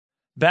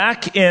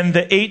Back in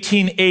the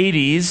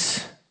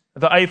 1880s,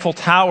 the Eiffel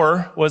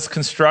Tower was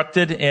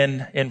constructed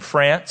in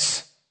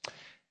France.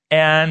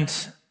 And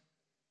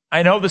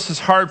I know this is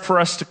hard for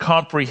us to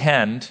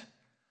comprehend,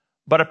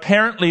 but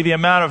apparently the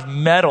amount of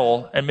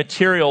metal and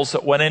materials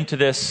that went into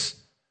this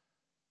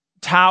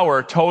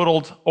tower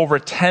totaled over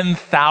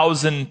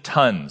 10,000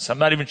 tons. I'm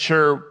not even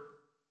sure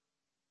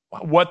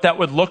what that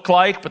would look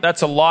like, but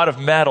that's a lot of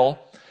metal.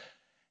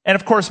 And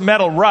of course,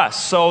 metal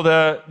rusts, so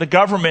the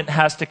government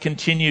has to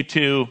continue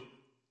to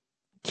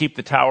keep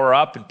the tower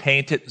up and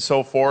paint it and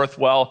so forth.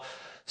 Well,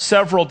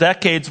 several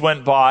decades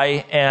went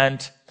by, and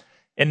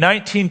in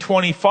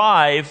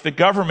 1925, the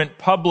government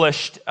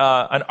published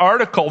an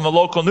article in the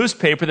local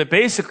newspaper that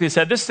basically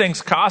said this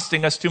thing's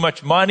costing us too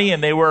much money,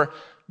 and they were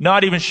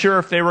not even sure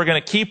if they were going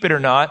to keep it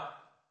or not.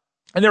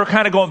 And they were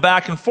kind of going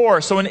back and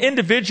forth. So an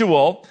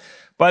individual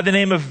by the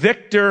name of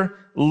Victor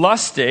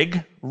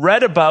Lustig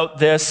read about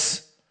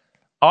this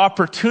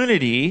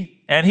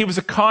opportunity, and he was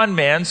a con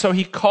man, so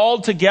he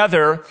called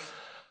together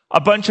a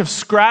bunch of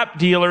scrap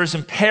dealers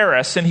in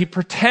Paris, and he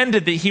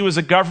pretended that he was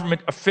a government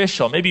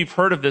official. Maybe you've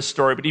heard of this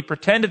story, but he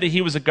pretended that he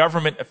was a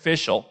government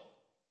official.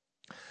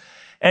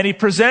 And he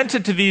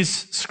presented to these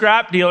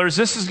scrap dealers,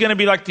 this is going to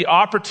be like the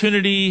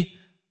opportunity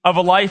of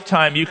a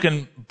lifetime. You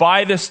can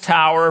buy this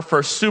tower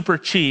for super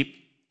cheap.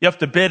 You have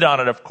to bid on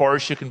it, of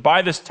course. You can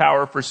buy this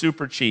tower for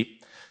super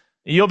cheap.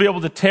 You'll be able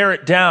to tear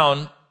it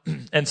down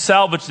and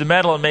salvage the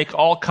metal and make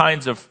all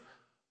kinds of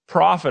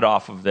profit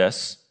off of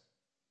this.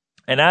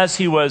 And as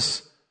he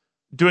was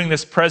doing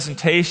this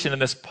presentation in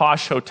this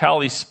posh hotel,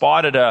 he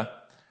spotted a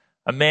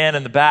man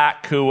in the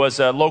back who was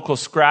a local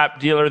scrap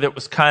dealer that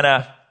was kind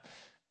of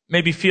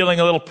maybe feeling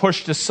a little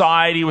pushed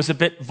aside. He was a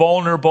bit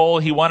vulnerable.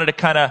 He wanted to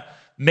kind of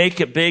make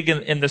it big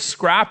in the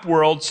scrap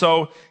world.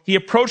 So he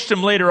approached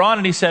him later on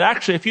and he said,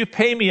 actually, if you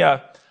pay me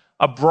a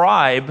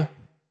bribe,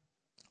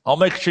 I'll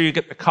make sure you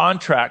get the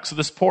contract. So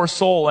this poor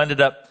soul ended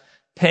up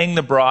paying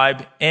the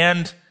bribe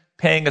and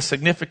paying a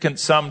significant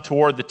sum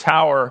toward the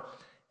tower.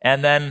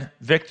 And then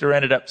Victor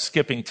ended up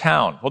skipping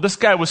town. Well, this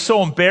guy was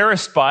so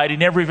embarrassed by it, he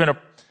never even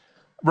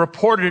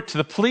reported it to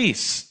the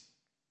police.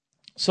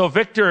 So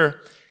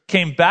Victor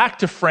came back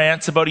to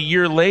France about a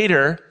year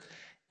later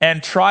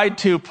and tried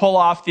to pull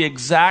off the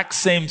exact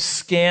same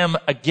scam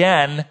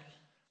again,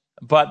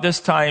 but this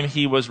time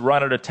he was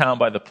run out of town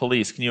by the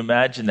police. Can you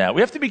imagine that?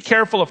 We have to be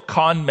careful of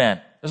con men.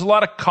 There's a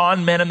lot of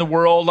con men in the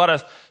world, a lot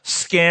of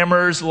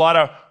scammers, a lot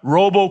of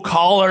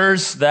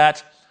robocallers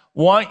that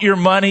want your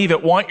money,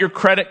 that want your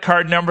credit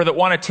card number, that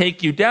want to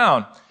take you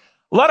down.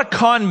 A lot of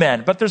con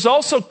men, but there's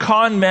also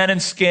con men and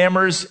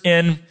scammers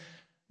in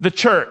the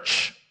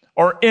church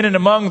or in and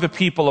among the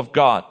people of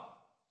God.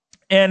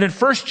 And in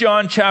 1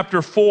 John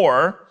chapter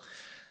 4,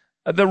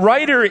 the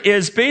writer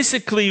is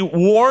basically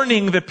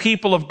warning the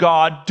people of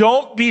God,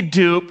 don't be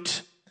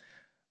duped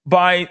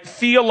by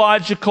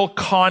theological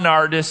con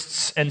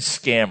artists and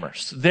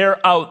scammers.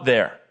 They're out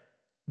there.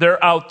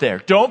 They're out there.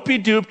 Don't be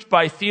duped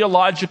by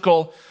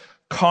theological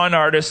con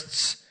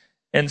artists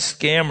and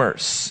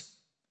scammers.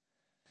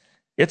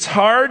 It's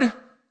hard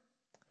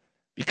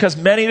because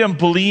many of them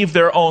believe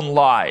their own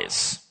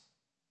lies.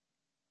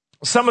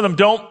 Some of them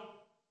don't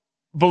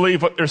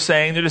believe what they're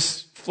saying. They're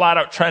just flat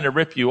out trying to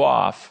rip you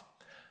off.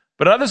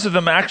 But others of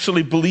them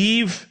actually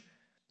believe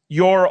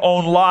your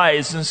own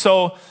lies. And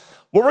so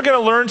what we're going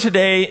to learn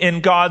today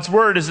in God's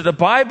Word is that the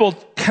Bible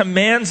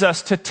commands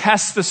us to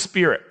test the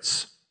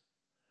spirits,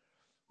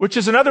 which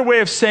is another way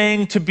of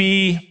saying to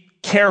be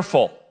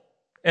careful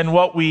in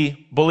what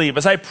we believe.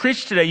 As I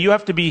preach today, you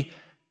have to be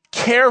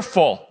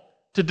careful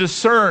to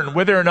discern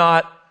whether or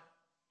not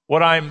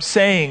what I'm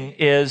saying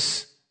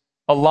is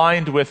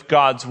aligned with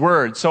God's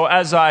Word. So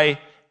as I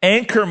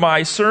anchor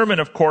my sermon,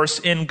 of course,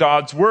 in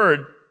God's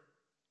Word,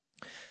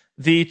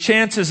 the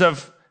chances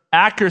of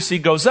accuracy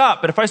goes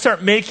up. But if I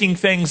start making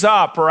things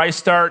up or I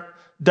start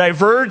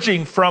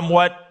diverging from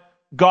what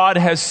God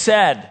has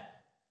said,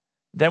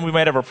 then we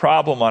might have a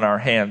problem on our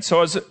hands.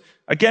 So as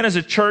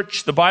a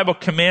church, the Bible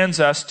commands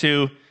us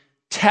to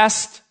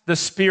test the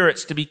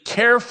spirits, to be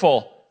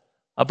careful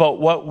about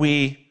what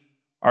we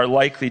are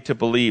likely to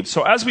believe.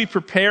 So as we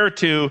prepare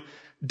to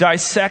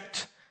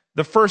dissect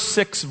the first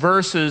 6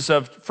 verses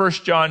of 1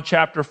 John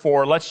chapter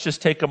 4, let's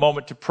just take a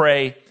moment to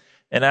pray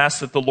and ask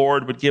that the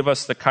Lord would give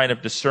us the kind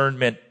of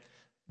discernment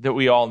that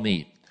we all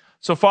need.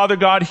 So Father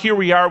God, here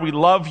we are. We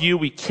love you.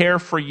 We care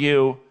for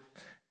you.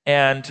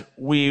 And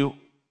we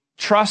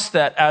trust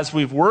that as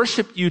we've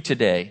worshiped you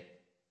today,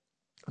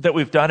 that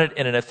we've done it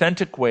in an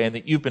authentic way and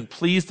that you've been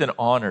pleased and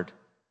honored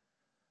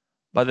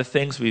by the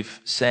things we've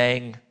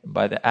sang,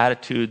 by the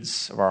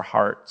attitudes of our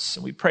hearts.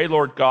 And we pray,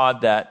 Lord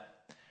God, that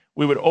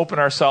we would open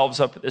ourselves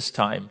up at this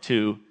time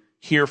to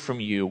hear from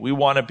you. We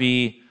want to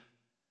be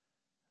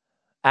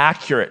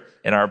accurate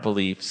in our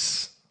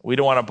beliefs. We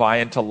don't want to buy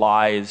into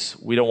lies.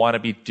 We don't want to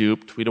be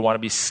duped. We don't want to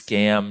be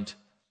scammed.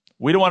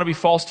 We don't want to be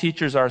false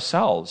teachers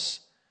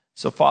ourselves.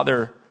 So,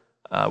 Father,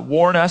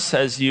 warn us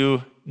as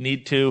you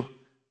need to.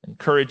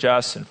 Encourage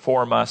us,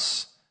 inform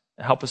us,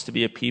 and help us to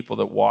be a people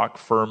that walk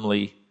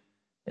firmly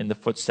in the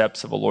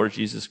footsteps of the Lord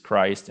Jesus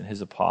Christ and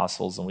his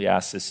apostles, and we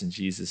ask this in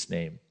Jesus'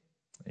 name.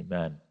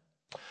 Amen.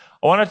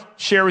 I want to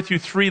share with you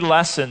 3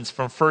 lessons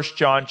from 1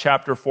 John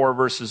chapter 4,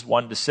 verses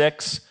 1 to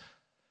 6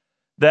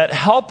 that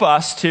help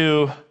us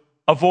to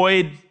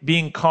avoid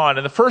being conned.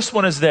 And the first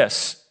one is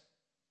this: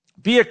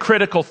 be a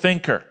critical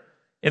thinker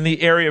in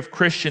the area of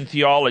Christian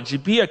theology.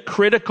 Be a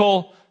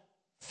critical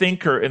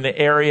thinker in the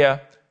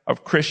area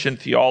of Christian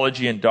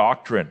theology and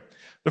doctrine.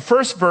 The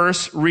first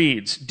verse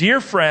reads, "Dear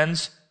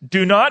friends,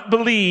 do not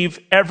believe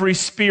every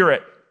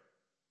spirit,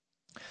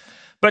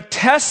 but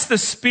test the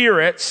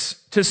spirits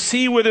to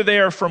see whether they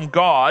are from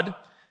God,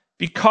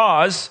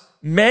 because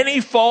many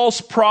false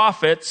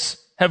prophets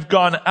have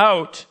gone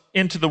out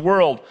into the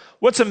world."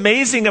 What's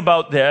amazing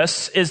about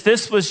this is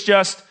this was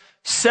just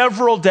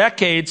several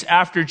decades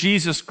after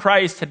Jesus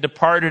Christ had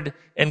departed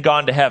and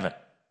gone to heaven.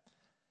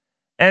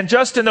 And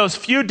just in those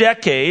few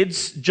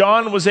decades,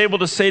 John was able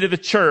to say to the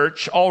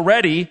church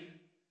already,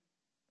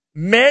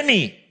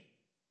 many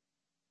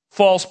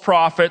false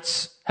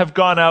prophets have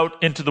gone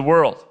out into the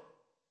world.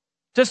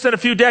 Just in a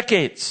few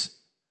decades.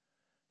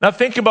 Now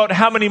think about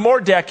how many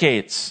more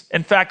decades,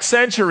 in fact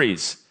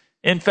centuries,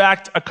 in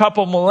fact a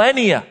couple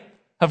millennia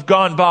have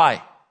gone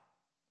by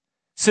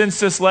since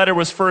this letter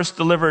was first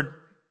delivered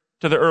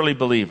to the early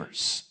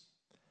believers.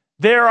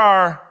 There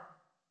are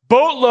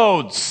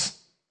boatloads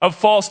of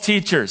false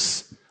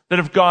teachers that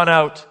have gone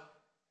out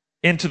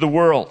into the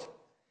world.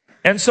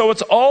 And so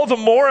it's all the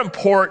more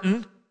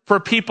important for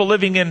people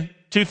living in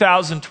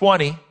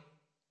 2020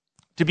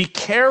 to be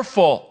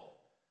careful,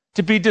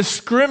 to be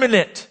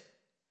discriminate,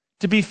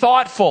 to be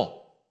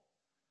thoughtful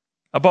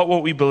about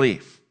what we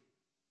believe.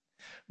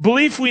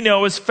 Belief, we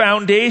know, is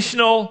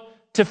foundational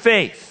to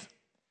faith.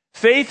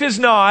 Faith is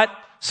not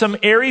some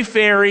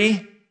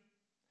airy-fairy,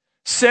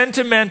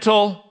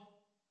 sentimental,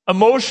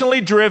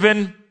 emotionally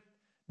driven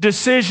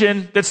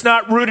decision that's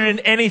not rooted in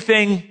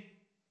anything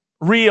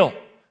real,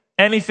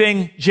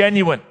 anything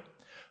genuine.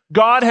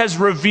 God has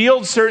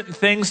revealed certain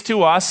things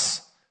to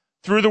us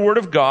through the Word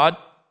of God.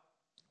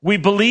 We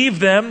believe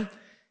them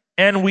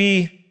and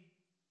we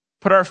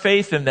put our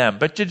faith in them.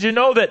 But did you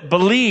know that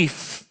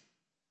belief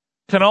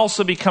can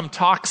also become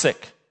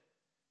toxic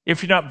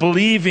if you're not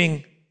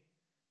believing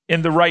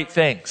in the right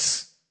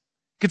things?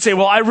 You could say,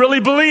 well, I really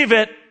believe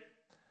it.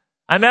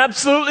 I'm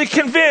absolutely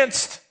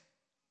convinced.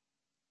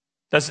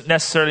 Doesn't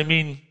necessarily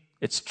mean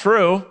it's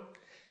true.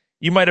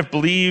 You might have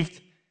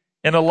believed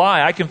in a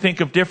lie. I can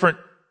think of different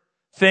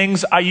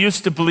things I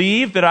used to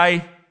believe that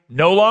I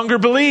no longer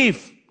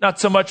believe. Not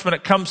so much when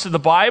it comes to the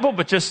Bible,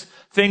 but just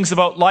things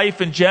about life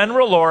in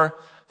general, or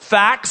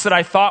facts that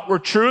I thought were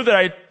true that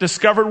I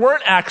discovered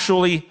weren't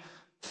actually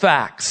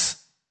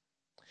facts.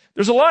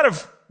 There's a lot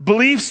of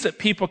beliefs that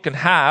people can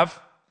have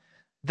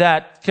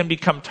that can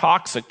become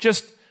toxic.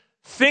 Just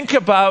think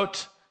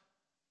about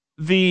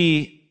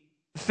the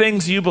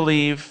things you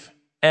believe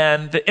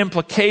and the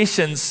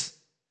implications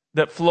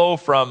that flow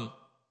from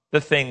the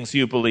things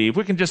you believe.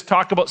 We can just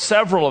talk about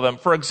several of them.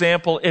 For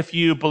example, if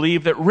you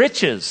believe that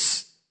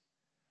riches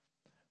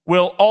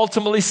will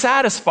ultimately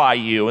satisfy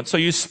you, and so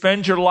you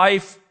spend your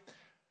life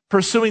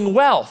pursuing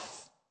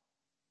wealth,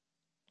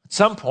 at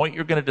some point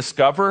you're going to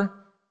discover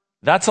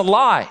that's a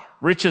lie.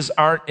 Riches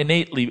aren't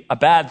innately a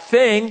bad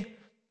thing,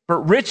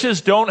 but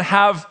riches don't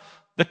have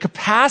the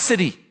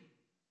capacity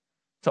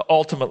to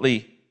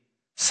ultimately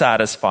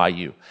satisfy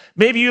you.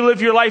 Maybe you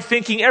live your life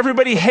thinking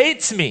everybody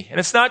hates me, and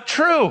it's not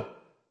true.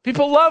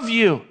 People love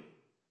you.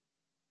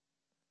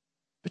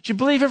 But you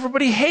believe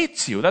everybody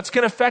hates you. That's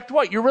going to affect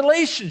what? Your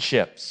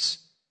relationships.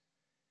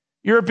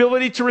 Your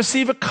ability to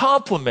receive a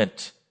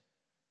compliment.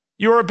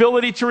 Your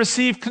ability to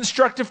receive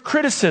constructive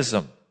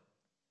criticism.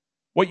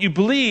 What you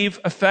believe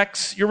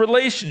affects your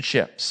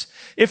relationships.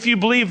 If you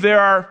believe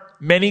there are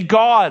many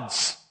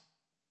gods,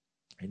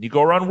 and you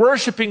go around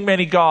worshiping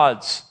many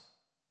gods,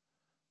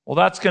 well,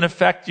 that's going to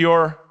affect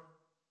your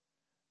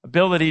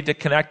ability to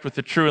connect with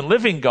the true and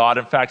living God.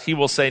 In fact, he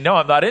will say, no,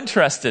 I'm not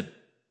interested.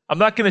 I'm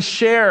not going to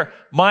share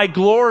my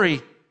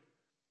glory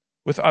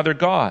with other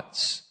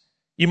gods.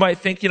 You might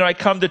think, I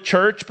come to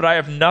church, but I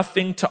have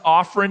nothing to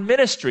offer in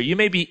ministry. You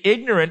may be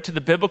ignorant to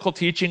the biblical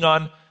teaching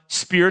on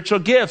spiritual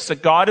gifts,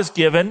 that God has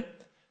given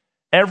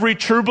every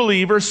true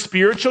believer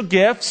spiritual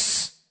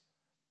gifts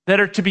that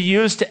are to be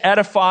used to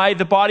edify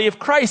the body of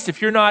Christ.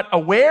 If you're not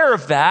aware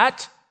of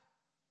that,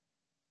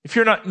 if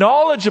you're not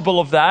knowledgeable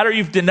of that, or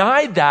you've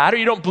denied that, or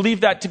you don't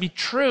believe that to be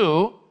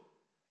true,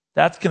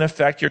 that's going to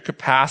affect your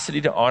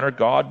capacity to honor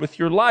God with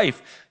your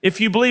life.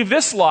 If you believe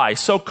this lie,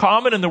 so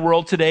common in the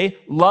world today,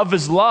 love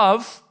is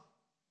love,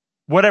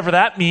 whatever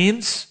that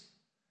means,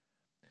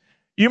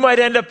 you might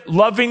end up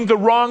loving the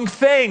wrong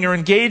thing or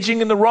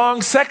engaging in the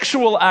wrong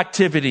sexual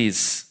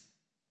activities.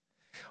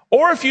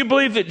 Or if you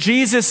believe that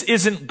Jesus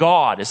isn't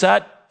God, is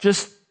that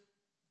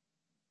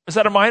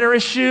a minor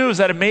issue? Is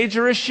that a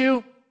major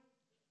issue?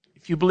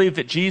 If you believe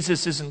that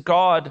Jesus isn't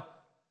God,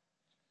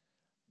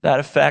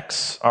 that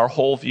affects our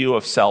whole view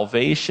of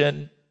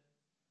salvation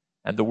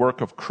and the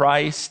work of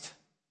Christ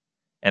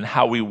and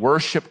how we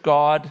worship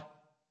God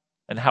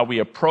and how we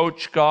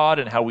approach God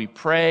and how we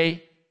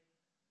pray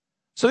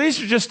So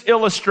these are just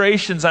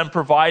illustrations I'm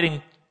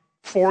providing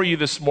for you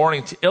this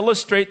morning to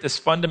illustrate this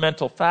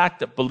fundamental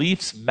fact that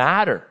beliefs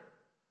matter.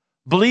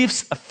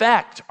 Beliefs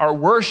affect our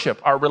worship,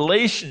 our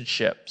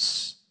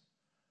relationships,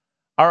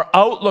 our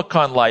outlook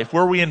on life,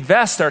 where we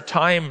invest our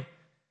time,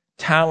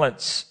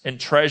 talents, and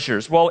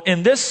treasures. Well,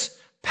 in this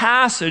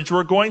passage,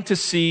 we're going to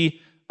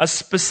see a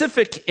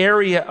specific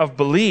area of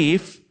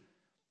belief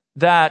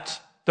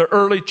that the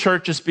early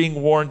church is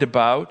being warned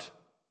about.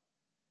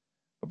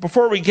 But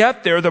before we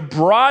get there, the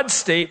broad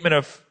statement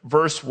of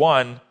verse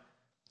 1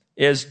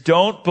 is,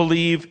 don't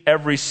believe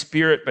every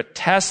spirit, but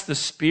test the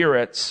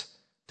spirits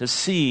to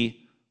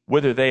see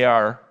whether they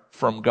are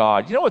from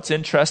God. You know what's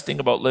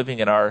interesting about living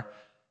in our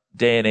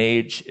day and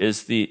age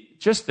is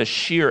just the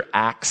sheer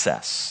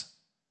access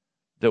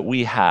that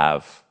we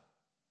have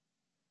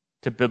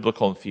to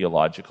biblical and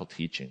theological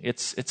teaching.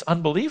 It's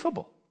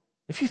unbelievable.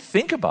 If you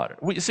think about it.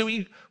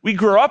 We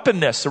grew up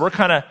in this, so we're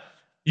kind of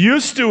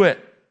used to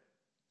it.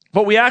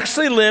 But we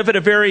actually live at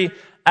a very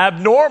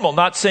abnormal,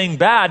 not saying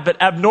bad,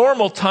 but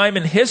abnormal time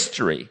in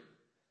history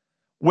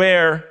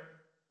where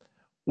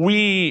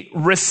we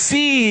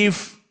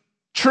receive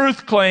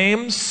truth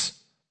claims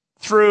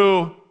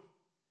through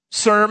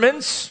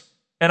sermons.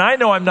 And I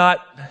know I'm not,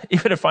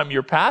 even if I'm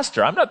your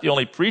pastor, I'm not the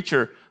only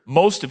preacher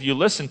most of you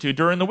listen to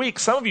during the week.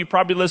 Some of you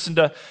probably listen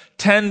to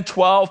 10,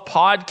 12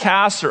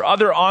 podcasts or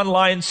other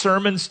online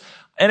sermons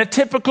in a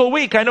typical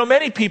week. I know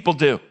many people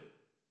do.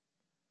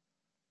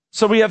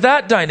 So we have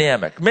that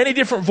dynamic. Many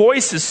different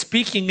voices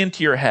speaking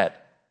into your head.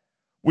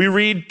 We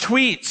read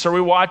tweets, or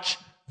we watch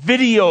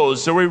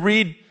videos, or we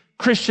read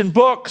Christian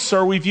books,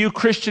 or we view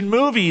Christian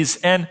movies,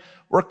 and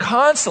we're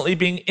constantly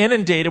being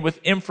inundated with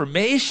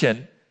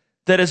information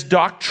that is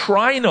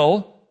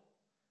doctrinal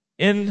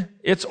in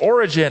its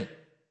origin.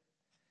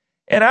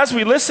 And as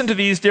we listen to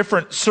these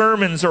different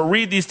sermons, or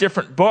read these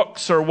different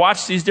books, or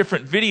watch these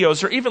different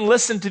videos, or even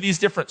listen to these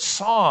different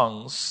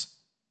songs,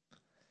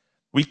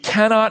 we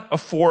cannot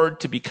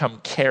afford to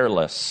become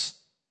careless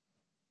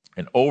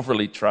and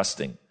overly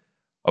trusting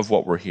of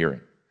what we're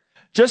hearing.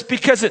 Just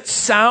because it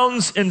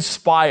sounds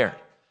inspired,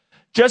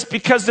 just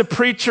because the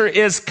preacher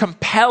is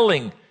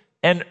compelling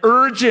and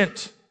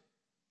urgent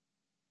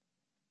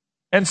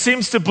and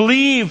seems to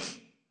believe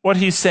what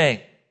he's saying,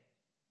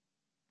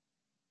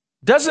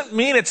 doesn't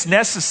mean it's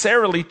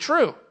necessarily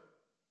true.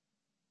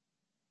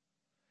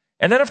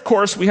 And then, of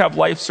course, we have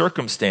life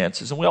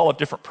circumstances, and we all have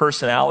different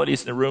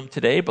personalities in the room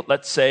today, but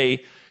let's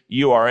say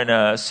you are in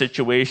a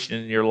situation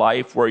in your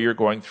life where you're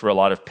going through a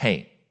lot of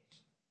pain.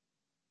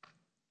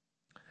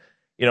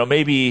 You know,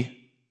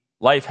 maybe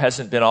life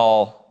hasn't been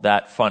all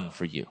that fun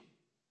for you.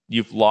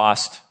 You've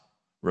lost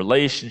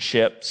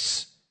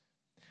relationships,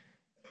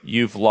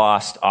 you've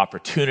lost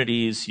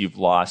opportunities, you've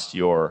lost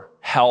your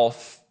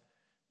health,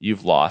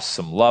 you've lost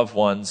some loved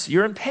ones,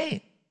 you're in pain.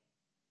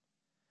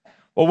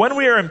 Well, when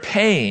we are in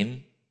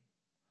pain,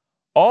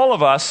 all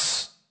of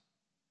us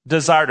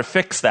desire to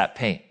fix that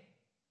pain.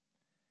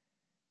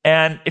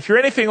 And if you're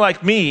anything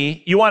like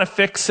me, you want to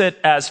fix it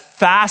as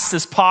fast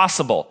as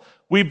possible.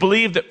 We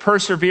believe that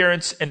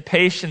perseverance and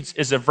patience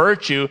is a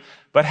virtue,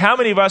 but how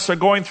many of us are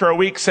going through our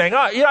week saying,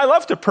 oh, yeah, I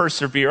love to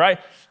persevere.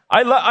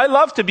 I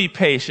love to be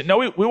patient. No,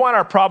 we want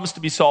our problems to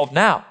be solved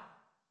now.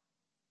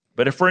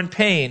 But if we're in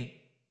pain,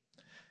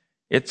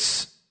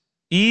 it's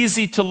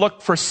easy to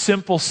look for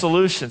simple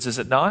solutions, is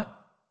it not?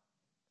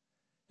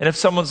 And if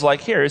someone's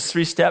like, here's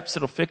 3 steps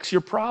that'll fix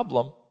your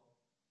problem,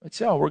 I'd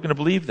say, oh, we're going to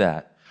believe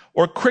that.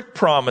 Or quick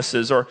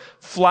promises or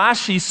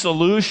flashy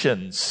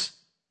solutions.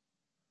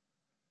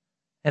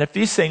 And if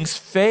these things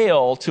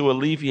fail to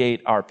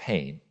alleviate our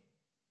pain,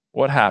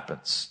 what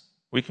happens?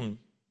 We can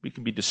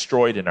be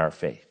destroyed in our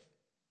faith.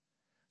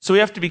 So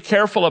we have to be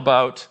careful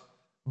about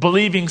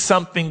believing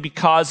something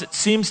because it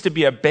seems to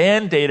be a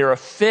Band-Aid or a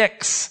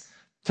fix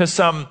to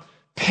some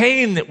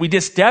pain that we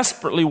just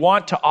desperately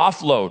want to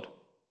offload.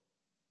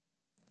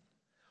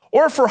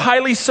 Or if we're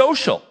highly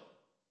social.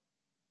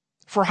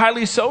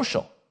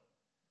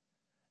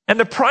 And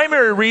the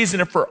primary reason,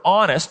 if we're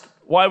honest,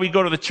 why we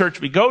go to the church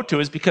we go to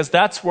is because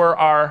that's where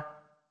our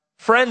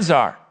friends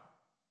are.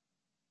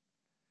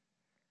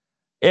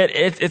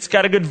 It's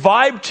got a good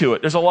vibe to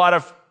it. There's a lot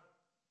of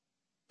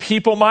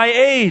people my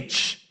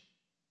age.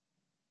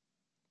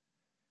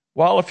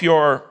 Well, if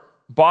your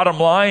bottom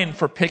line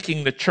for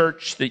picking the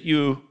church that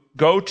you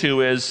go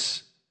to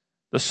is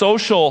the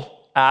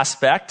social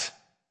aspect,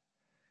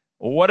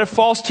 what if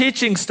false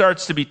teaching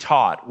starts to be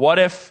taught? What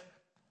if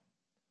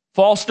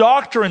false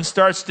doctrine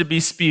starts to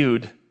be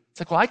spewed? It's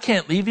like, well, I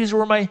can't leave. These are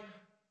where my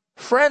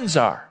friends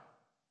are.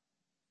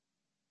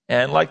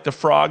 And like the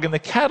frog in the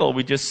kettle,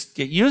 we just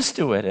get used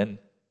to it and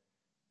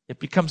it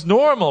becomes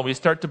normal. We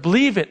start to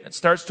believe it. It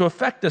starts to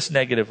affect us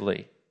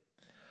negatively.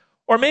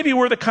 Or maybe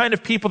we're the kind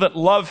of people that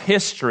love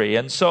history,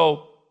 and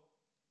so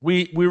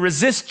we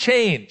resist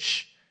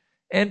change.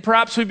 And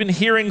perhaps we've been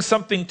hearing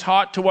something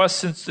taught to us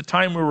since the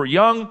time we were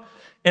young,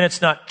 and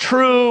it's not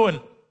true, and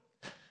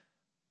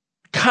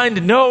kind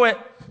of know it.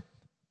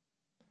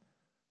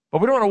 But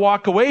we don't want to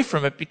walk away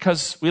from it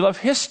because we love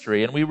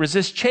history and we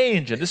resist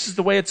change. And this is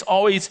the way it's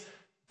always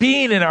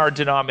being in our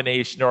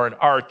denomination or in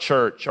our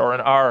church or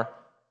in our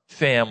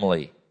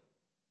family.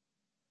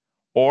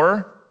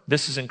 Or,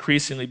 this is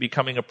increasingly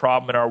becoming a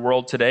problem in our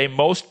world today,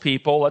 most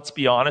people, let's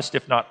be honest,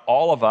 if not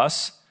all of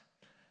us,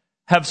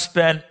 have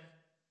spent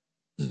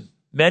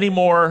many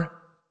more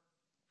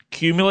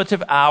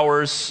cumulative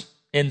hours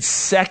in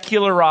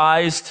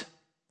secularized,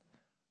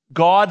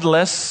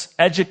 godless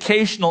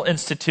educational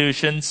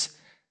institutions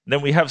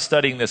than we have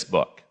studying this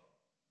book.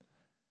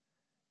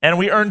 And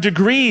we earn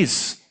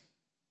degrees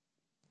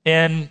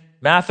in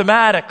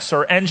mathematics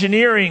or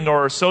engineering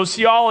or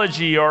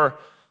sociology or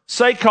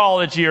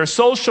psychology or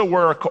social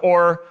work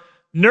or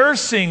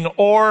nursing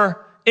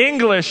or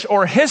English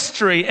or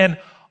history, and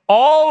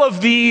all of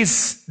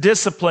these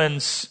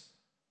disciplines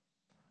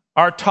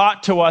are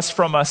taught to us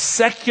from a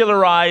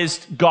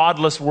secularized,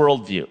 godless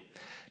worldview.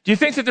 Do you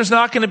think that there's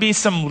not going to be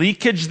some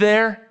leakage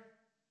there?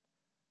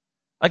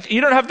 Like,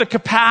 you don't have the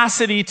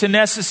capacity to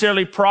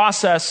necessarily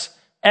process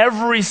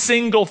every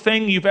single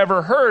thing you've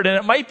ever heard, and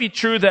it might be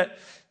true that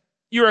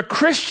you're a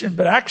Christian,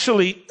 but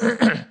actually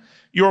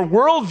your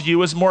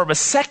worldview is more of a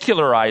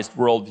secularized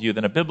worldview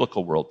than a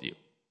biblical worldview.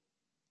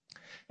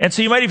 And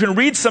so you might even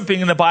read something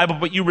in the Bible,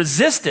 but you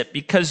resist it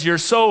because you're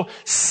so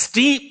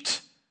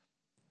steeped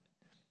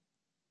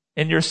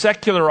in your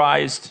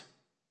secularized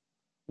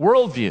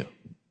worldview.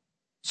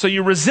 So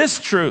you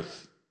resist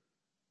truth.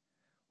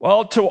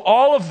 Well, to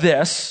all of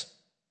this,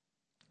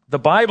 the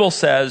Bible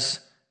says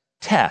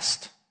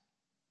test.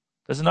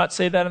 Does it not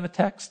say that in the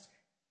text?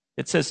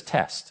 It says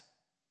test.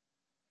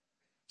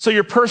 So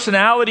your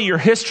personality, your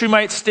history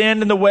might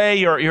stand in the way,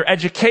 your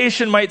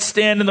education might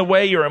stand in the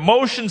way, your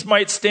emotions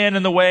might stand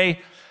in the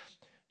way,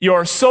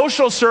 your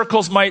social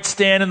circles might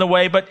stand in the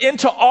way, but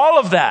into all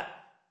of that,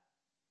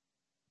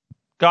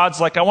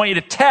 God's like, I want you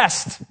to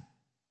test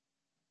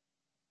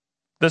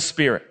the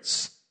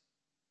spirits.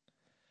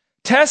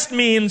 Test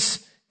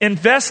means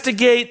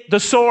investigate the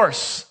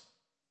source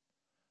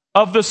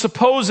of the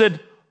supposed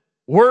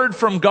word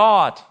from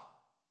God,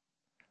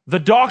 the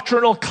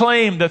doctrinal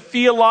claim, the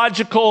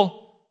theological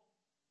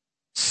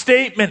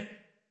statement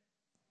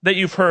that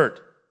you've heard.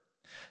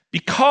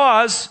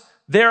 Because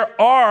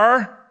there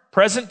are,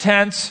 present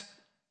tense,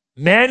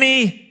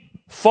 many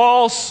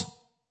false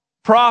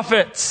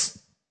prophets.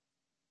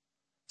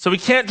 So we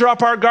can't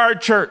drop our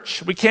guard,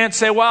 church. We can't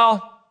say,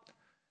 well,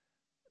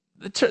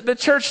 the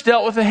church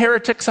dealt with the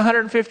heretics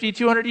 150,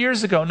 200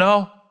 years ago.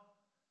 No.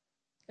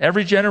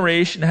 Every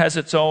generation has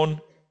its own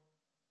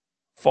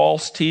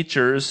false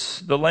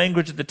teachers. The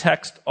language of the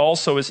text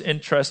also is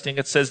interesting.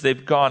 It says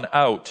they've gone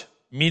out,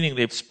 meaning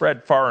they've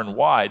spread far and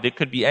wide. They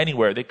could be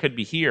anywhere. They could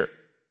be here.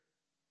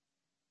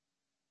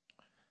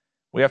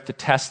 We have to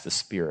test the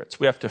spirits.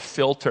 We have to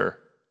filter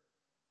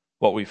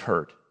what we've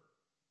heard.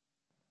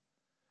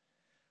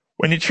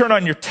 When you turn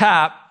on your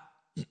tap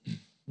in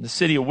the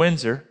city of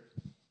Windsor,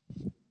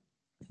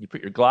 you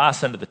put your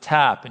glass under the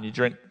tap and you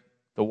drink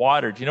the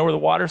water. Do you know where the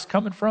water's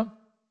coming from?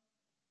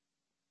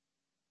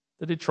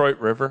 The Detroit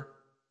River.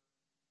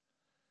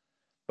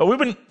 But we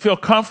wouldn't feel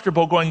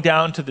comfortable going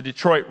down to the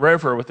Detroit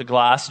River with a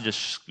glass and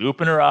just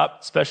scooping her up,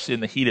 especially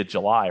in the heat of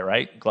July,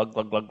 right? Glug,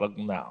 glug, glug, glug.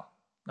 No,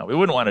 we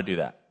wouldn't want to do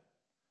that.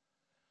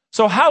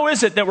 So how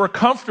is it that we're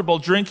comfortable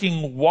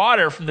drinking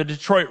water from the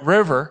Detroit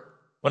River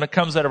when it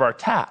comes out of our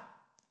tap?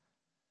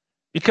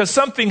 Because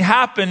something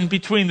happened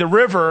between the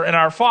river and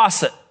our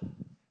faucet.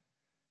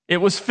 It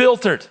was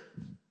filtered.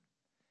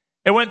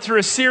 It went through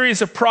a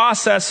series of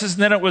processes,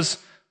 and then it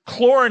was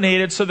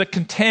chlorinated so the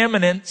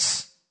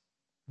contaminants,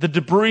 the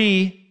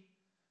debris,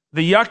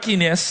 the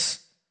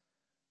yuckiness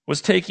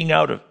was taken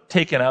out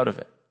of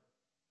it.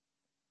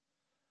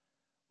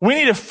 We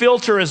need a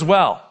filter as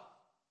well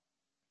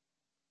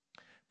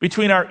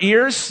between our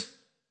ears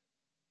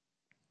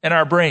and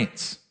our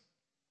brains.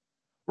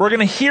 We're going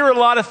to hear a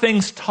lot of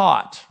things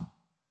taught.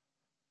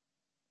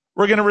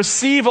 We're going to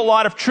receive a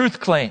lot of truth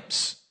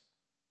claims.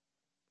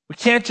 We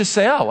can't just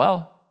say, oh,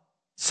 well,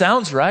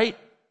 sounds right.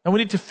 And we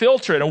need to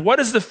filter it. And what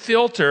is the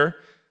filter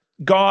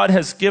God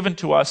has given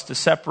to us to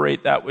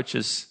separate that which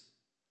is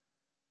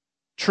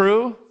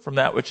true from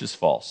that which is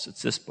false?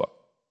 It's this book.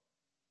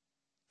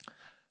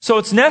 So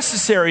it's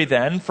necessary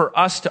then for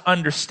us to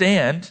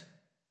understand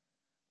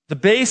the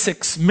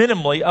basics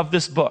minimally of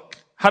this book.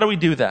 How do we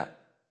do that?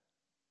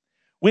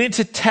 We need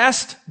to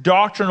test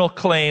doctrinal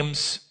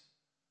claims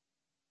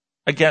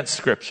against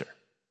Scripture.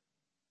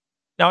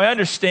 Now, I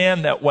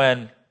understand that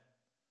when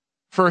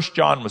 1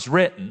 John was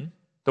written,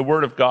 the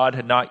Word of God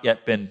had not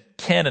yet been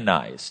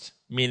canonized,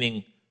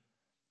 meaning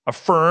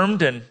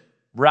affirmed and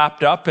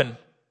wrapped up in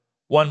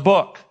one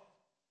book.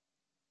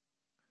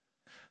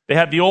 They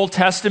had the Old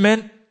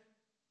Testament.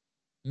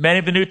 Many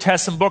of the New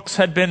Testament books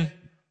had been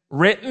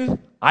written.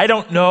 I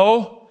don't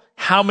know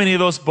how many of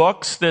those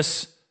books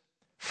this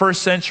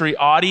first century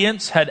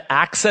audience had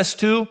access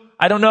to.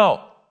 I don't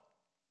know.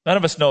 None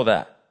of us know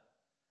that.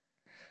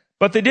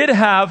 But they did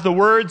have the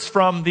words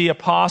from the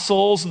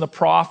apostles and the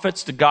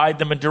prophets to guide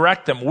them and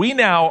direct them. We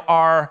now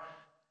are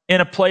in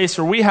a place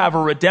where we have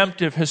a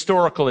redemptive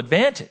historical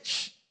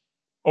advantage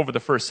over the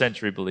first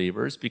century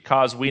believers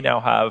because we now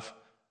have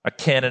a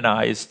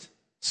canonized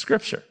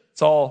scripture.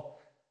 It's all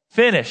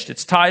finished.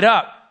 It's tied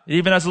up. It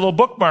even has a little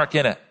bookmark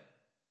in it.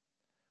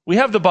 We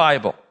have the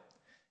Bible.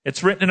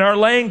 It's written in our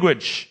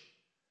language.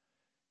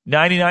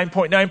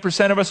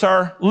 99.9% of us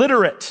are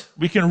literate.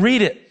 We can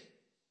read it.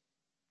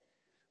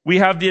 We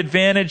have the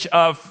advantage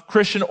of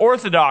Christian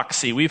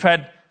orthodoxy. We've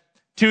had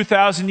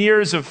 2,000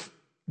 years of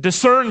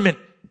discernment,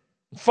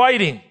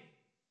 fighting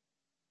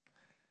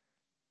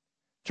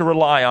to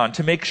rely on,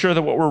 to make sure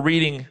that what we're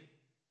reading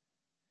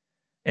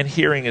and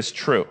hearing is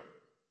true.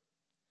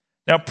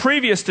 Now,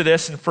 previous to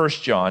this in 1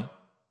 John,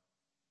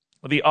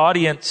 the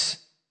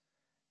audience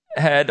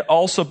had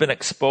also been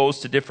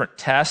exposed to different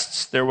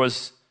tests. There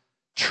was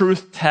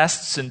truth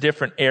tests in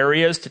different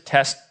areas to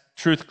test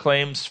truth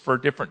claims for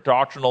different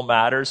doctrinal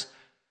matters.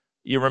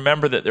 You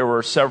remember that there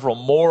were several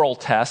moral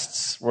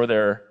tests where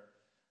they're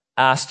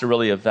asked to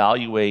really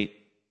evaluate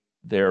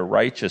their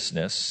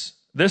righteousness.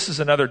 This is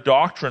another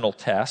doctrinal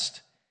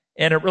test,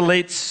 and it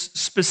relates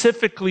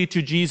specifically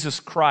to Jesus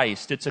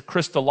Christ. It's a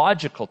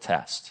Christological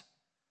test.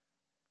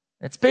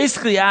 It's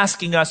basically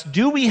asking us,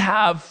 do we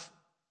have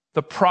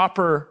the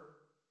proper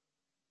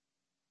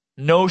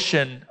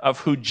notion of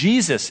who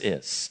Jesus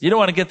is? You don't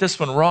want to get this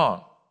one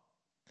wrong.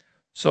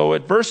 So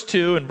at verse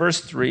 2 and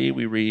verse 3,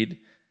 we read,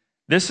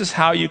 "This is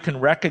how you can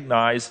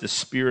recognize the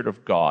Spirit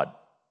of God."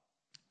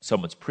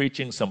 Someone's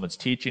preaching, someone's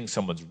teaching,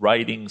 someone's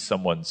writing,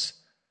 someone's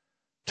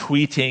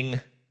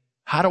tweeting.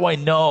 How do I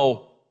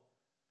know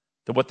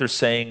that what they're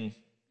saying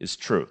is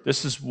true?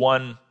 This is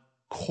one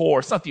core.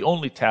 It's not the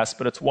only test,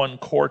 but it's one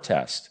core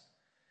test.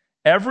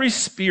 Every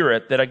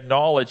spirit that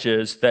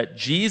acknowledges that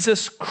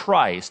Jesus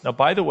Christ, now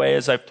by the way,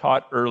 as I've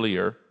taught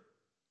earlier,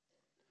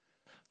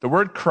 the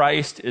word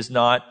Christ is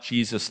not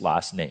Jesus'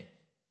 last name.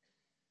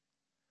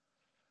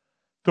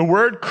 The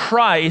word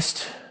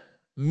Christ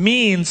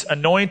means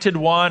anointed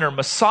one or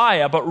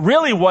Messiah, but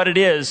really what it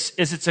is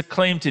it's a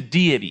claim to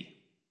deity.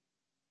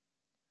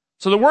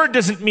 So the word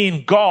doesn't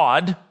mean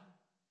God,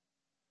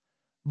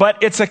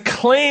 but it's a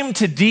claim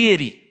to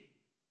deity.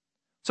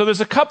 So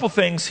there's a couple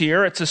things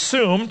here. It's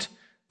assumed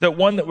that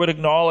one would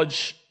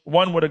acknowledge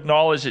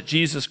that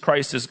Jesus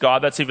Christ is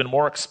God. That's even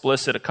more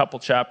explicit a couple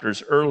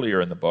chapters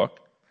earlier in the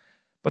book.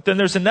 But then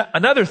there's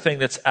another thing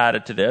that's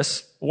added to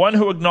this. One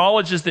who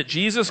acknowledges that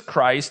Jesus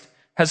Christ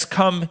has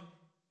come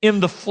in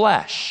the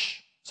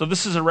flesh. So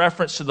this is a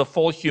reference to the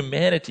full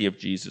humanity of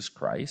Jesus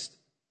Christ.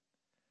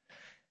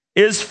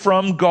 Is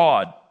from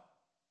God.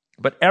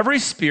 But every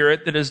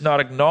spirit that does not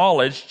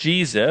acknowledge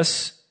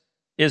Jesus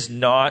is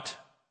not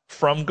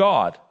from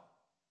God.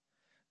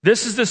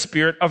 This is the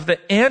spirit of the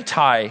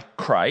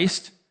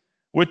Antichrist,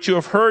 which you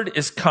have heard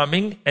is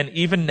coming and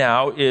even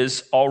now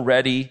is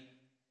already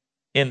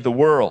in the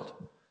world.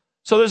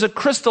 So there's a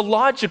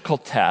Christological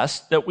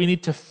test that we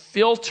need to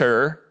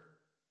filter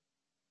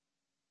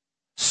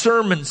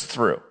sermons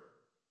through,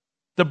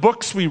 the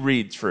books we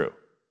read through,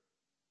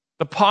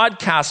 the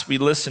podcasts we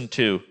listen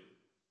to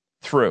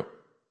through.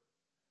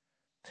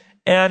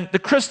 And the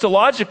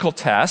Christological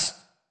test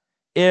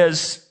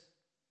is,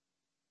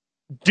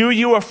 do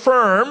you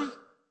affirm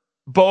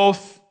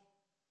both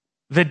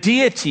the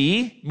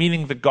deity,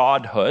 meaning the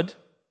godhood,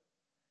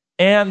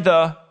 and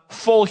the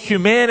full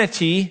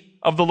humanity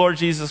of the Lord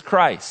Jesus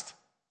Christ?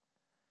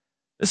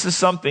 This is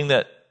something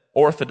that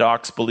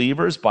Orthodox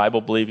believers,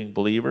 Bible-believing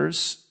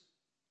believers,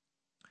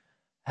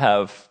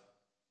 have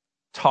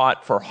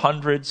taught for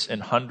hundreds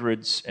and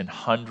hundreds and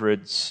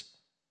hundreds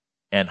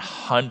and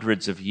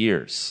hundreds of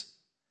years.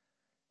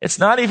 It's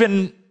not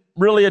even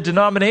really a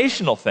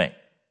denominational thing.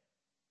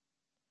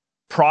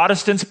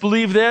 Protestants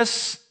believe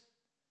this.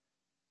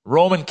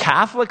 Roman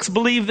Catholics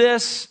believe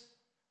this.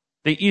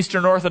 The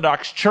Eastern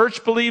Orthodox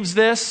Church believes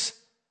this.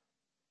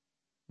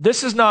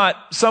 This is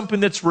not something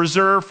that's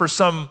reserved for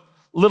some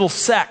little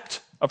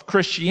sect of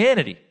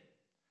Christianity.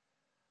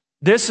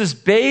 This is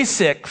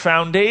basic,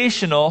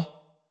 foundational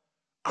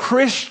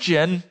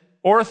Christian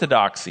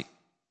orthodoxy.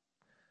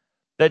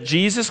 That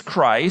Jesus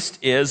Christ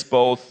is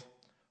both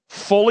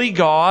fully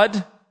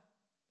God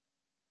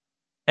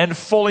and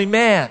fully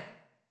man.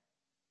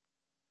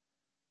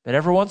 But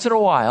every once in a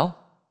while,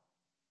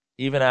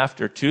 even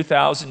after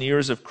 2,000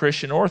 years of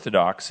Christian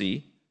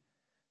orthodoxy,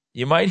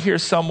 you might hear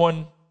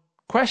someone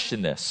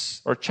question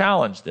this or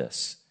challenge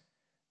this.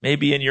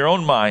 Maybe in your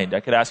own mind,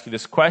 I could ask you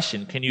this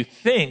question. Can you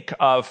think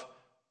of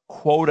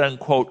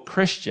quote-unquote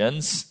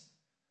Christians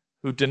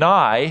who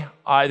deny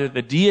either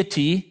the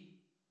deity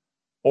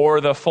or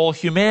the full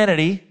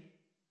humanity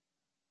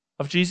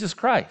of Jesus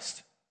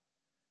Christ?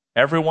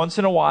 Every once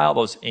in a while,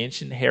 those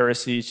ancient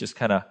heresies just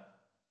kind of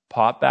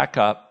pop back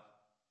up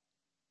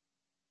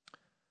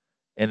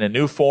in a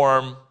new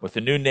form, with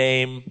a new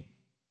name.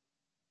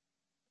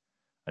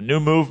 A new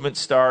movement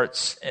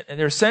starts, and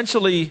they're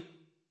essentially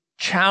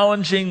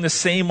challenging the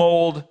same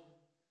old.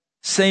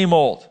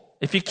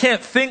 If you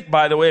can't think,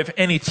 by the way, of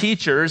any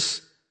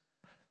teachers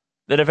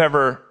that have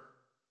ever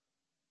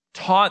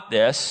taught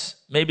this,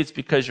 maybe it's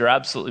because you're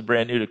absolutely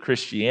brand new to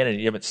Christianity,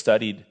 you haven't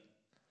studied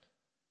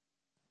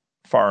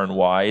far and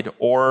wide,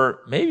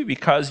 or maybe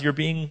because you're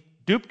being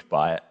duped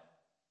by it.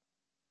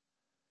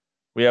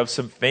 We have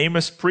some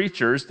famous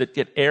preachers that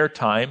get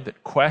airtime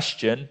that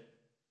question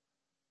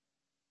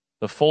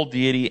the full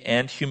deity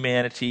and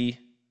humanity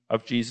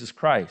of Jesus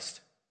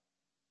Christ.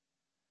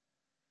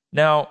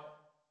 Now,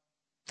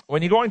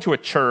 when you're going to a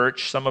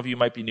church, some of you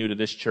might be new to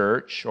this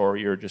church, or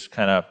you're just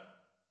kind of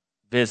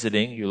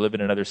visiting, you live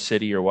in another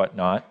city or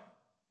whatnot.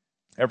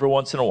 Every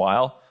once in a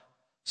while,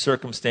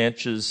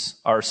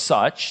 circumstances are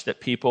such that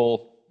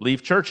people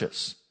leave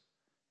churches,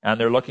 and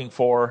they're looking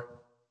for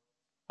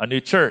a new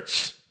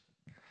church.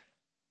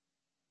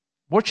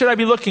 What should I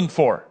be looking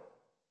for?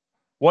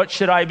 What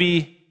should I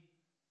be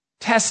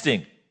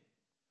testing?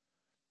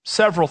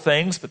 Several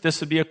things, but this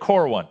would be a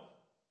core one.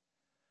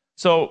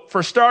 So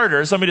for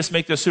starters, let me just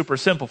make this super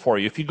simple for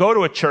you. If you go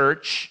to a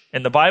church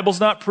and the Bible's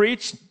not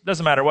preached,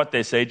 doesn't matter what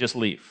they say, just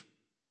leave.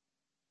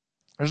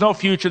 There's no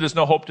future, there's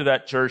no hope to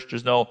that church,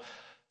 there's no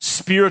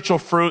spiritual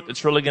fruit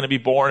that's really going to be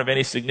born of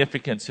any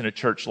significance in a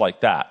church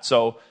like that.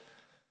 So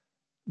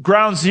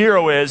ground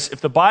zero is,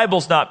 if the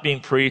Bible's not being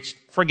preached,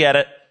 forget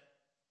it.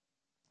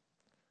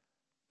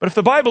 But if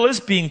the Bible is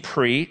being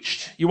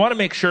preached, you want to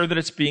make sure that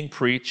it's being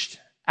preached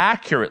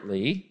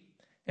accurately.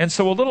 And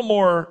so a little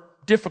more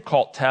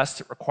difficult test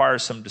that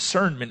requires some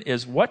discernment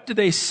is, what do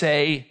they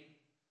say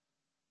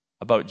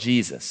about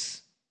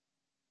Jesus?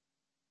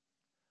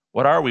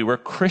 What are we? We're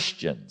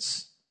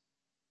Christians.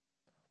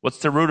 What's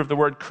the root of the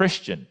word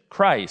Christian?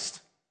 Christ.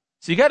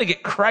 So you got to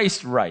get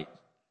Christ right.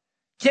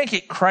 You can't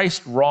get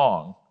Christ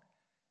wrong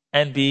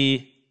and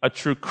be a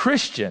true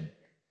Christian.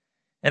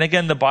 And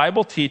again, the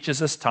Bible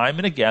teaches us time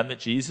and again that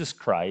Jesus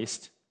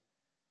Christ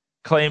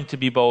claimed to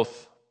be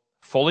both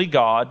fully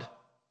God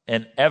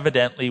and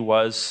evidently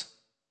was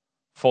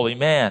fully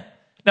man.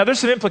 Now, there's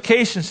some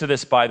implications to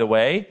this, by the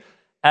way.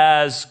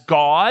 As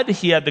God,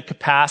 he had the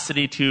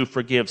capacity to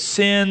forgive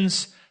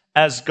sins.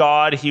 As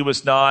God, he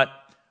was not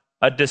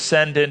a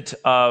descendant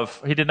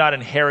of, he did not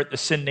inherit the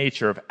sin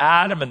nature of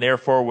Adam and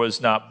therefore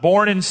was not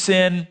born in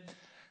sin.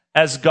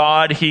 As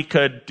God, he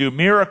could do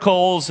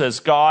miracles. As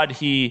God,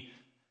 he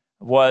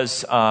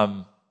was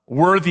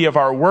worthy of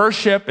our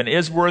worship and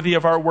is worthy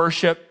of our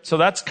worship. So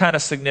that's kind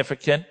of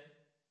significant.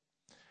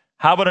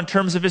 How about in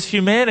terms of his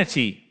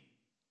humanity?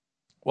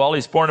 Well,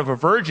 he's born of a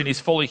virgin. He's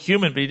fully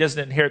human, but he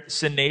doesn't inherit the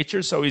sin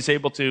nature, so he's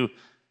able to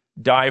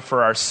die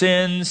for our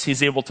sins.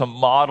 He's able to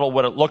model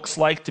what it looks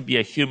like to be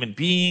a human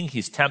being.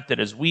 He's tempted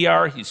as we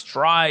are. He's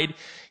tried.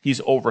 He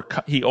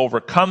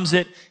overcomes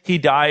it. He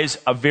dies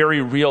a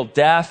very real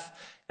death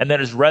and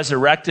then is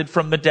resurrected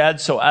from the dead.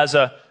 So as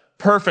a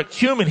perfect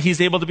human, he's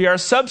able to be our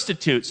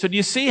substitute. So do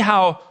you see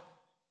how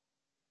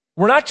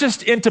we're not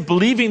just into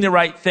believing the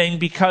right thing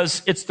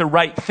because it's the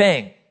right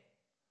thing?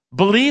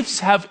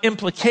 Beliefs have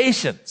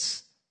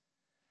implications.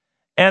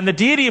 And the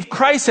deity of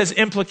Christ has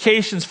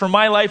implications for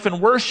my life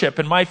and worship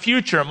and my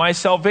future and my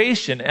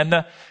salvation. And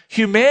the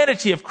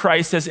humanity of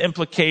Christ has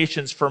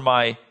implications for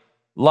my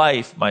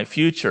life, my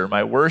future,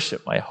 my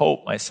worship, my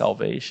hope, my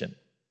salvation.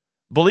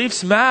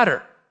 Beliefs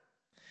matter.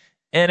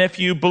 And if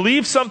you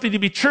believe something to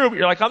be true, but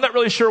you're like, I'm not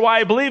really sure why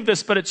I believe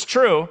this, but it's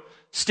true,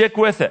 stick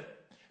with it.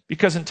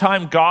 Because in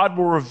time, God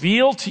will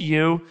reveal to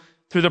you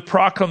through the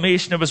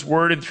proclamation of his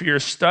word and through your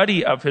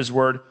study of his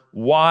word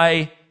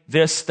why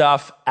this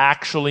stuff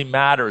actually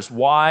matters,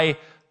 why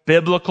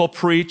biblical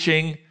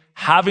preaching,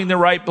 having the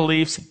right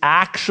beliefs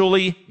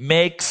actually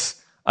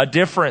makes a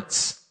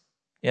difference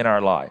in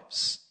our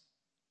lives.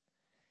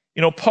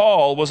 You know,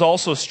 Paul was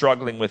also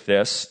struggling with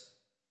this.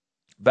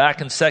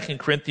 Back in 2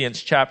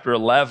 Corinthians chapter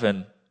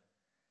 11,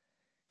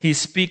 he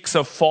speaks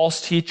of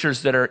false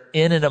teachers that are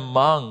in and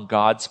among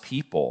God's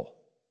people.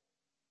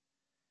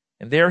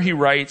 And there he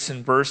writes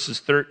in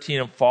verses 13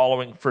 and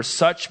following, for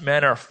such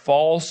men are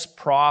false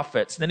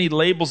prophets. And then he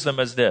labels them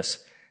as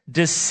this: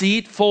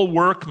 deceitful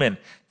workmen,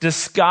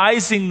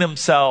 disguising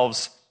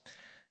themselves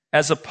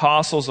as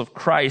apostles of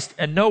Christ.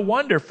 And no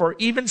wonder, for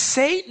even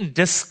Satan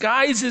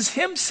disguises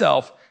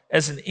himself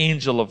as an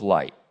angel of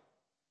light.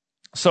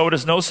 So it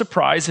is no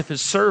surprise if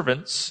his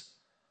servants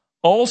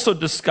also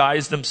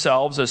disguise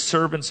themselves as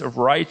servants of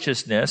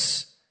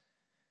righteousness.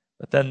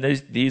 But then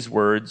these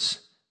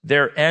words,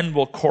 their end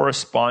will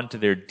correspond to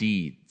their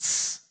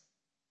deeds.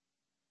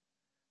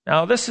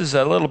 Now, this is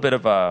it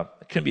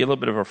can be a little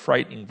bit of a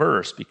frightening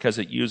verse because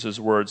it uses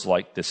words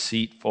like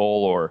deceitful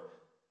or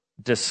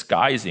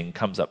disguising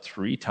comes up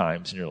 3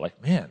 times. And you're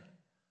like, man,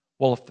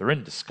 well, if they're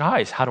in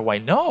disguise, how do I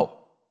know?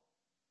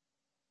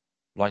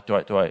 Like, do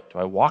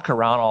I walk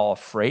around all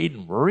afraid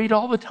and worried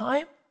all the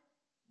time?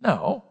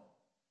 No.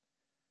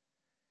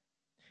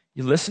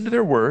 You listen to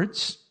their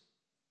words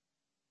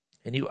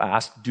and you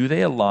ask, do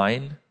they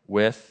align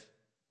with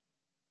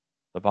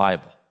the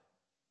Bible?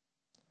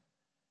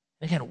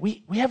 Again,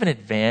 we have an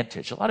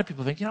advantage. A lot of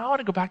people think, I want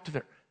to go back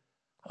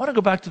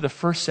to the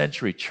first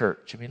century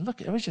church. I mean,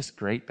 look, it was just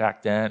great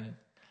back then.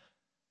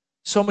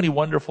 So many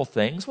wonderful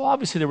things. Well,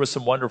 obviously there was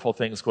some wonderful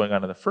things going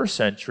on in the first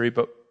century,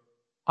 but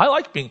I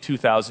like being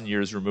 2,000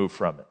 years removed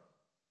from it.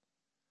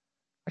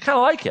 I kind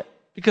of like it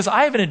because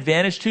I have an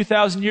advantage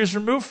 2,000 years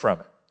removed from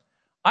it.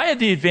 I had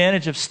the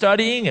advantage of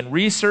studying and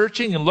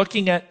researching and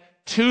looking at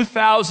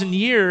 2,000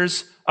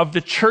 years of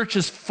the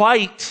church's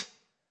fight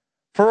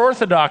for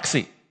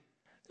orthodoxy.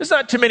 There's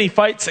not too many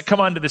fights that come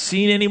onto the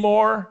scene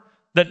anymore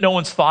that no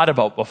one's thought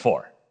about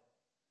before.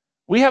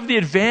 We have the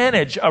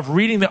advantage of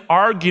reading the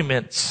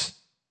arguments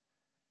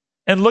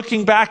and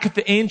looking back at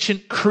the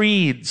ancient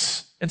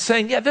creeds and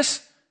saying, yeah,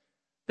 this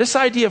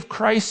idea of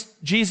Christ,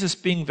 Jesus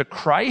being the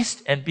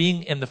Christ and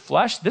being in the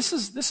flesh, this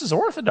is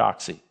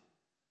orthodoxy.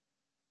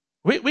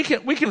 We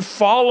can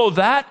follow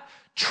that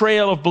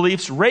trail of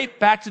beliefs right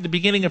back to the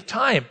beginning of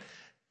time.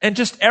 And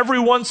just every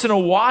once in a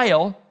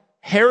while,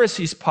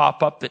 heresies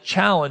pop up that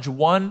challenge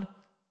one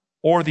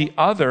or the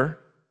other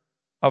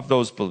of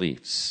those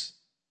beliefs.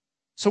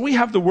 So we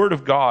have the Word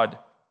of God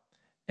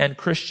and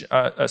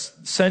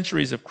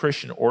centuries of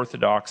Christian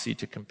orthodoxy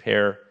to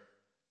compare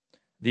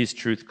these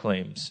truth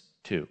claims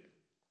to.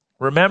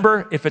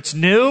 Remember, if it's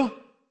new,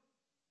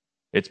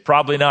 it's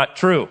probably not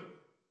true.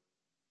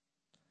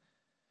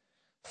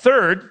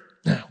 Third,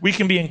 we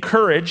can be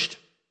encouraged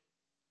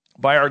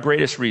by our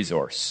greatest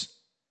resource.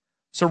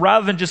 So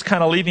rather than just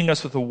kind of leaving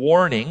us with a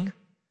warning,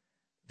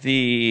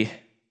 the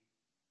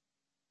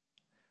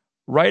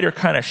writer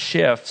kind of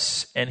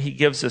shifts and he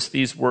gives us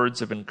these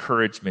words of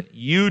encouragement.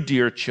 You,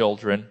 dear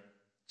children,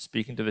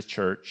 speaking to the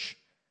church,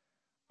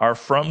 are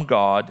from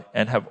God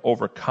and have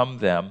overcome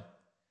them,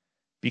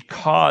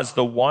 because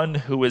the one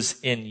who is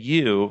in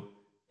you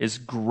is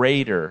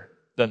greater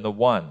than the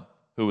one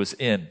who is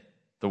in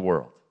the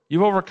world.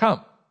 You've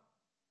overcome.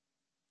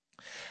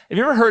 Have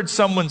you ever heard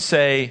someone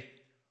say,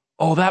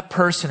 oh, that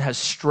person has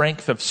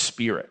strength of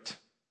spirit?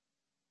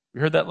 You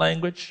heard that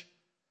language?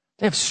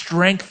 They have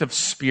strength of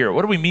spirit.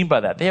 What do we mean by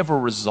that? They have a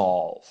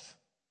resolve.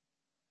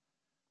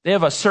 They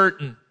have a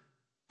certain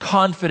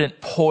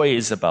confident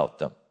poise about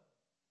them.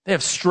 They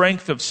have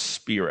strength of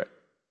spirit.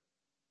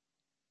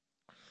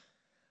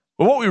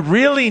 But what we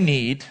really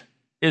need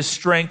is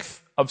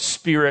strength of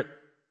spirit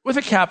with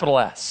a capital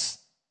S.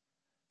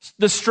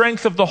 The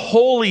strength of the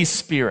Holy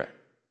Spirit.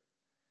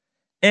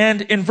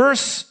 And in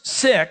verse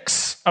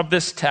 6 of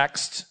this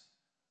text,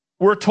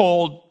 we're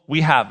told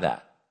we have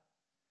that.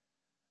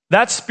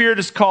 That Spirit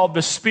is called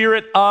the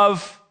Spirit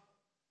of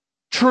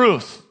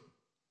truth.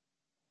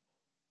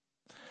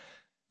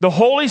 The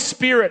Holy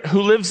Spirit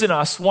who lives in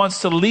us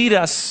wants to lead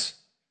us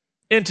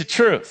into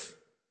truth.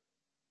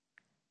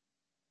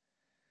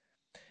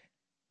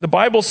 The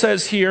Bible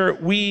says here,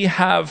 we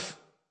have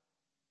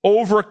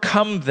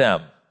overcome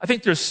them. I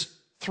think there's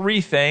three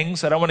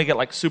things. I don't want to get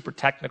like super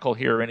technical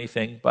here or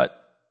anything, but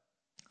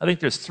I think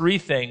there's three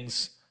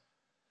things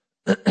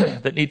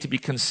that need to be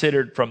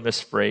considered from this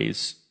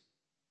phrase.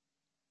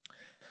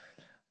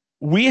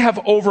 We have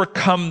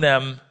overcome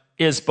them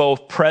is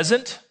both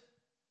present.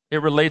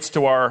 It relates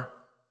to our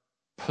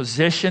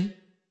position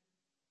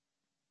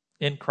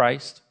in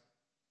Christ.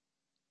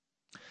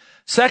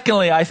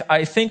 Secondly,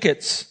 I think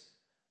it's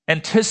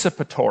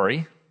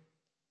anticipatory.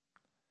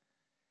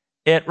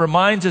 It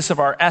reminds us of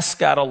our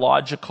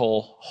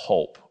eschatological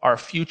hope, our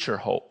future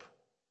hope,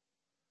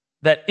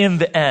 that in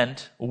the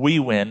end we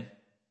win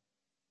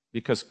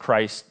because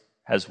Christ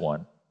has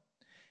won.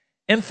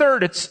 And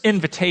third, it's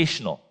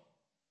invitational.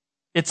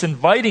 It's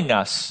inviting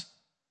us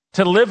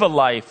to live a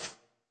life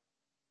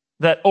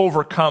that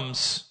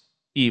overcomes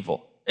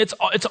evil. It's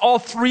all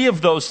three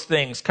of those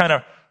things kind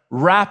of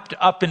wrapped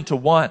up into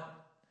one.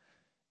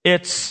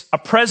 It's a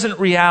present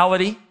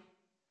reality,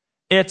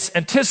 it's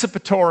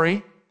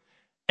anticipatory,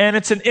 and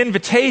it's an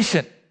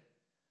invitation,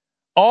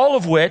 all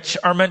of which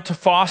are meant to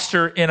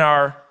foster in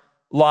our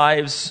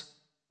lives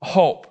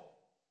hope.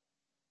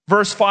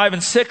 Verse 5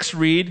 and 6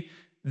 read,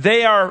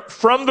 they are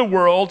from the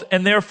world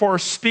and therefore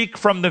speak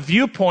from the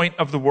viewpoint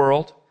of the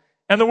world,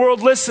 and the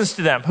world listens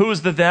to them. Who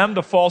is the them?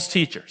 The false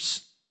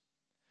teachers.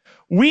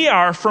 We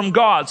are from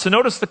God. So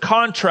notice the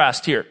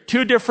contrast here.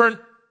 Two different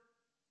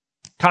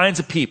kinds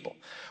of people.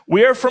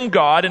 We are from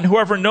God, and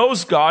whoever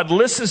knows God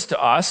listens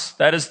to us.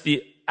 That is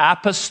the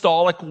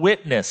apostolic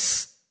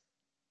witness.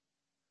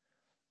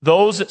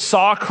 Those that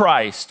saw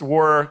Christ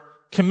were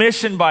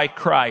commissioned by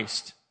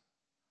Christ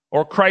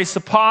or Christ's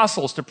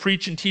apostles to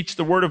preach and teach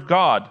the word of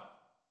God.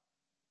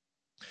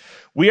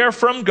 We are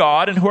from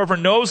God, and whoever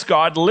knows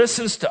God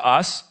listens to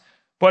us,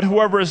 but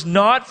whoever is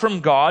not from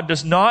God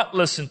does not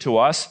listen to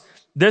us.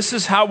 This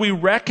is how we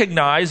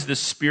recognize the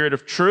spirit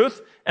of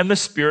truth and the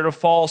spirit of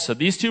falsehood.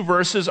 These two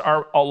verses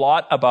are a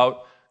lot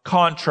about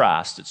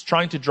contrast. It's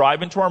trying to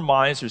drive into our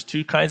minds there's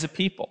two kinds of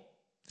people.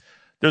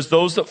 There's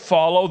those that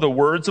follow the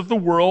words of the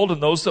world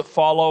and those that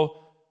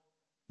follow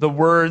the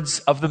words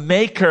of the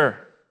maker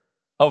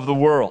of the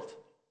world,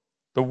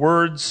 the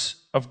words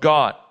of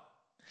God.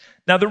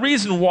 Now, the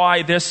reason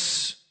why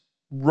this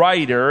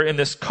writer in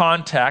this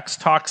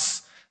context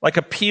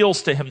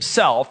appeals to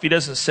himself, he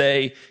doesn't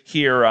say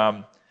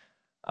here,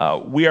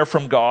 we are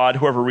from God,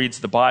 whoever reads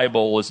the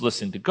Bible is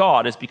listening to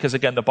God, is because,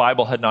 again, the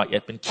Bible had not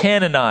yet been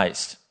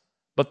canonized.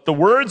 But the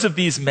words of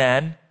these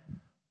men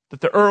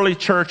that the early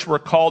church were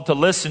called to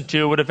listen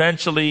to would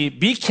eventually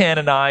be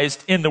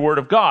canonized in the Word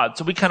of God.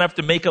 So we kind of have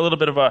to make a little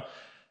bit of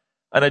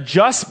an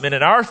adjustment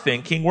in our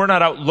thinking. We're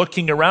not out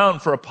looking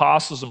around for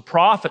apostles and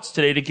prophets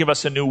today to give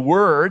us a new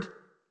word.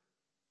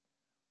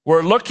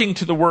 We're looking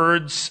to the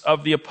words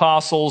of the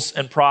apostles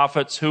and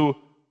prophets who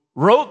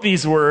wrote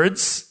these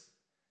words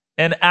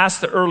and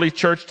asked the early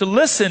church to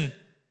listen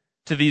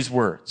to these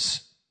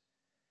words.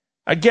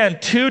 Again,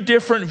 two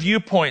different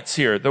viewpoints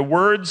here, the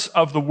words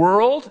of the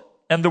world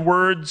and the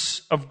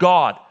words of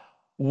God.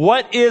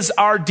 What is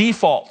our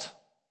default?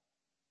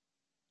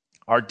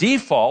 Our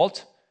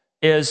default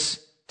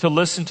is to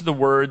listen to the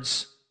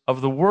words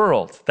of the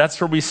world.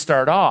 That's where we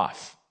start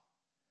off.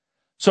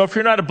 So if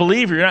you're not a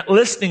believer, you're not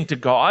listening to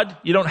God,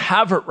 you don't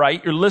have it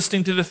right, you're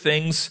listening to the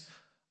things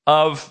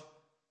of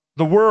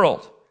the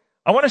world.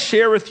 I want to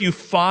share with you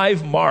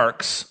 5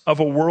 marks of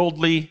a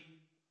worldly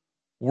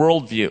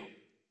worldview,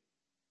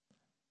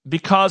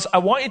 because I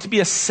want you to be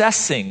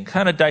assessing,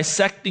 kind of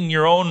dissecting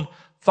your own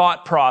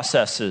thought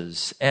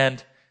processes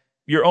and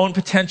your own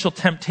potential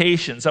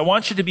temptations. I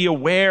want you to be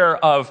aware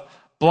of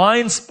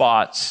blind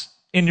spots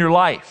in your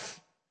life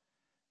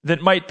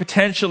that might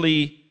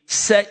potentially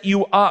set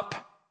you up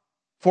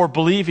for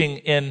believing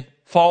in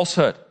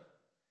falsehood.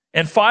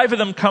 And 5 of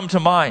them come to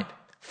mind.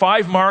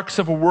 5 marks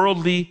of a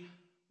worldly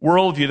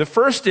worldview. The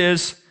first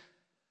is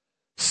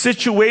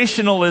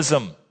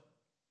situationalism.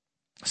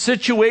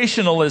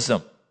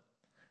 Situationalism.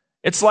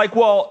 It's like,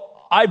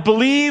 well, I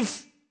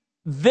believe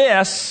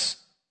this,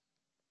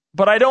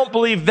 but I don't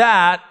believe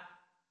that.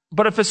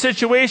 But if a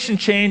situation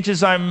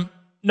changes, I'm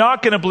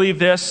not going to believe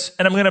this,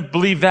 and I'm going to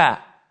believe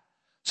that.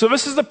 So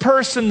this is the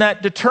person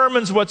that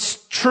determines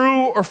what's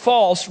true or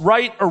false,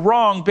 right or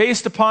wrong,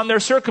 based upon their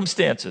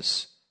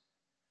circumstances.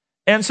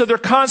 And so they're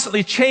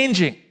constantly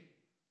changing.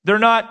 They're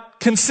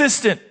not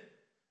consistent.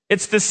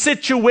 It's the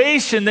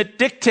situation that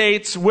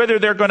dictates whether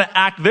they're going to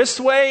act this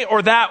way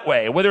or that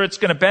way, whether it's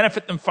going to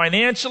benefit them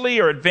financially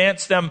or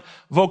advance them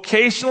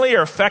vocationally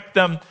or affect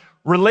them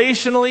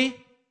relationally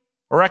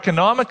or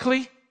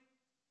economically.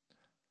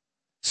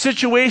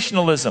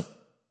 Situationalism.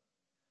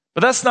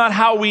 But that's not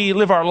how we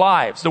live our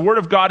lives. The Word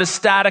of God is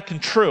static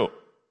and true.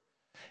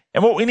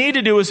 And what we need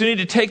to do is we need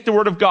to take the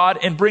Word of God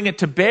and bring it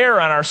to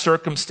bear on our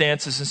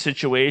circumstances and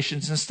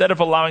situations instead of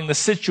allowing the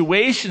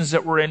situations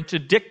that we're in to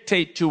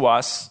dictate to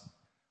us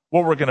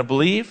what we're going to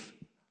believe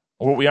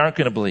or what we aren't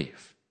going to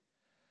believe.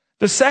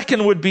 The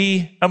second would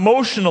be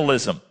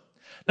emotionalism.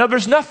 Now,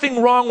 there's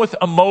nothing wrong with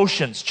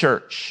emotions,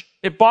 church.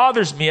 It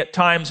bothers me at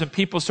times when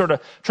people sort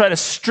of try to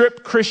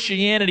strip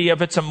Christianity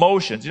of its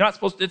emotions. You're not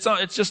supposed to,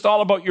 it's just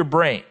all about your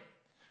brain.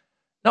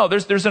 No,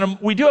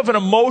 we do have an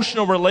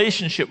emotional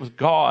relationship with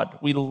God.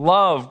 We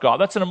love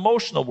God. That's an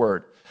emotional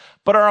word.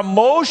 But our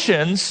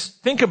emotions,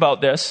 think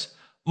about this,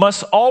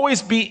 must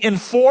always be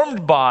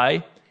informed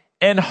by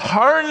and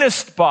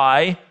harnessed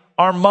by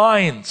our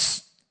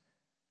minds.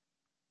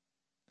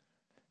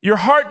 Your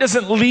heart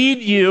doesn't lead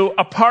you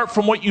apart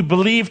from what you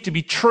believe to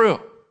be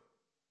true.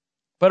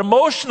 But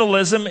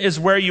emotionalism is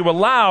where you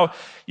allow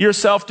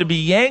yourself to be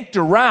yanked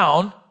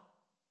around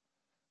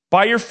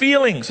by your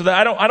feelings. So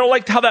that I don't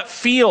like how that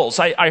feels.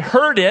 I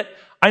heard it.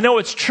 I know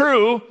it's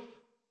true,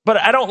 but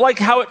I don't like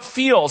how it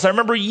feels. I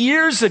remember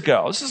years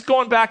ago, this is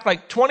going back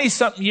like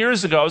 20-something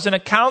years ago, I was in a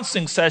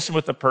counseling session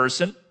with a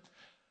person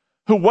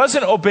who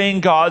wasn't obeying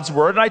God's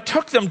word, and I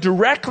took them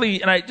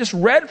directly and I just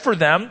read for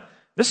them,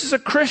 this is a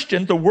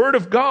Christian, the Word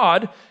of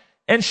God,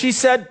 and she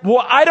said,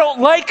 well, I don't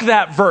like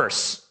that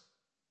verse.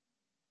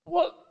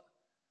 Well,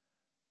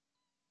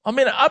 I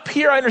mean, up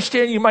here I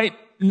understand you might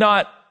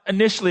not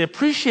initially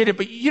appreciate it,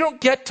 but you don't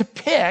get to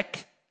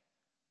pick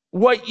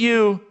what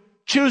you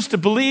choose to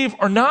believe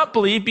or not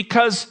believe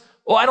because,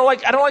 well, I don't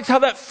like how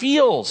that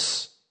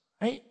feels,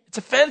 right? It's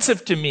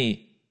offensive to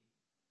me.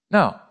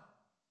 No.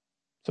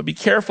 So be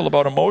careful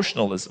about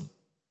emotionalism.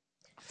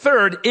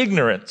 Third,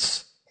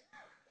 ignorance.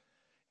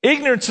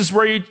 Ignorance is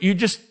where you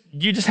just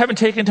haven't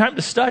taken time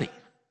to study.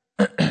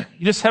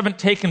 You just haven't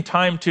taken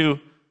time to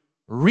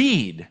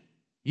read.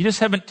 You just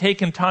haven't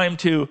taken time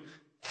to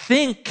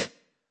think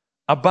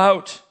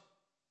about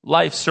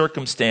life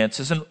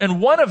circumstances.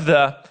 And one of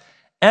the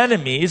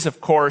enemies,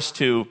 of course,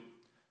 to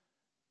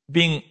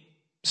being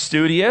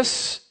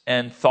studious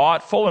and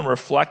thoughtful and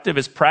reflective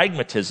is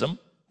pragmatism.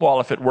 Well,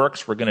 if it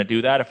works, we're going to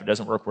do that. If it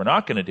doesn't work, we're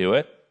not going to do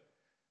it.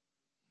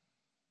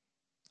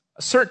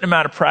 A certain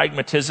amount of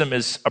pragmatism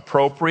is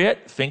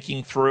appropriate.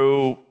 Thinking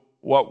through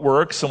what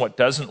works and what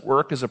doesn't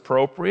work is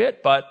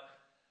appropriate. But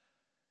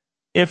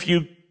if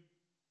you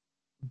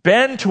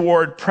bend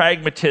toward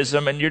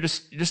pragmatism and you're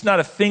just not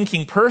a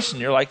thinking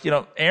person, you're like,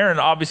 Aaron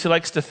obviously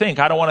likes to think.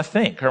 I don't want to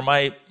think. Or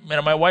my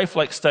wife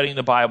likes studying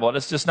the Bible, and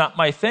it's just not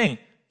my thing.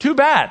 Too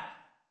bad.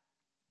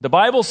 The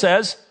Bible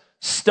says,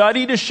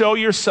 study to show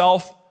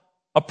yourself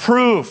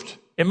approved.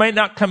 It might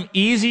not come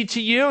easy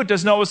to you. It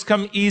doesn't always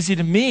come easy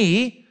to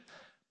me.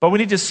 But we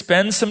need to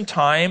spend some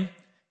time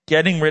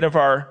getting rid of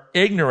our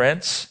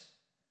ignorance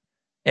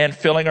and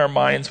filling our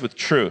minds with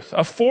truth.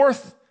 A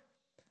fourth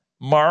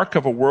mark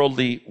of a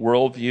worldly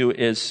worldview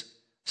is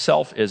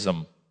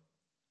selfism,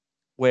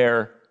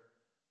 where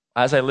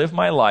as I live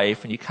my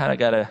life, and you kind of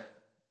got to,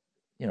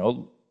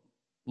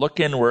 look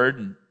inward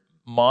and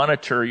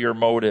monitor your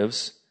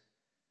motives,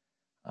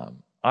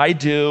 I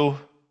do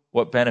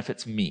what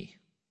benefits me.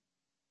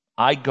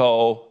 I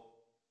go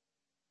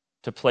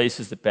to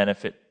places that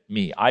benefit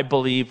me. I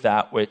believe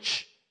that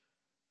which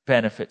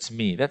benefits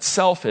me. That's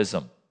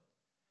selfism.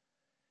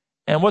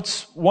 And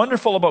what's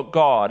wonderful about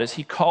God is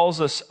he calls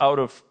us out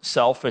of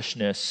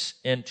selfishness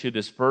into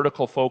this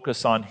vertical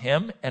focus on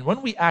him. And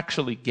when we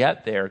actually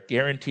get there,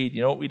 guaranteed,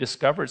 you know what we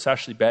discover? It's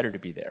actually better to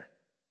be there.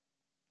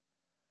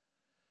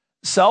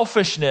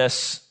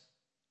 Selfishness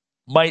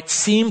might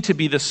seem to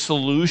be the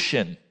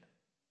solution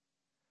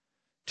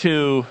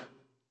to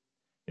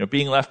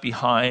being left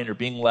behind or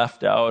being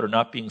left out or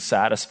not being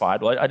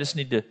satisfied. Well, I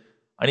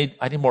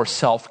need more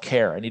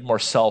self-care. I need more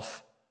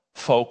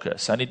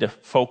self-focus. I need to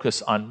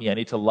focus on me. I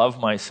need to love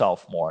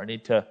myself more. I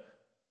need to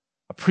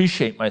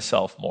appreciate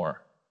myself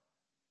more.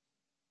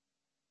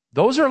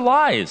 Those are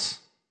lies.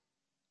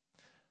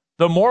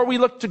 The more we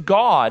look to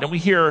God and we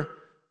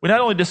not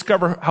only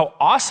discover how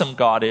awesome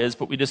God is,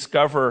 but we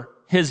discover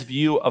his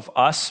view of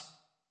us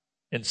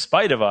in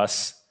spite of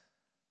us.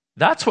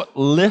 That's what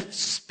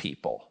lifts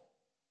people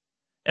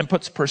and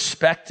puts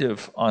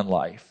perspective on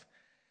life.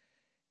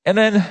 And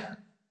then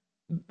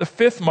the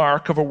fifth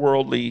mark of a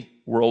worldly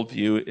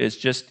worldview is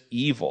just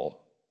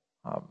evil.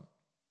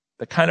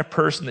 The kind of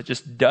person that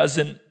just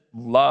doesn't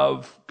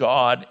love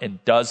God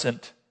and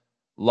doesn't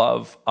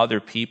love other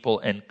people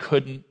and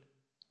couldn't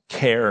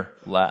care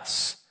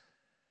less.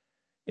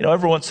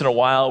 Every once in a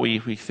while we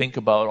think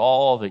about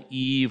all the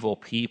evil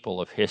people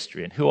of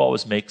history, and who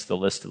always makes the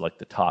list of like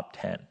the top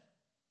 10?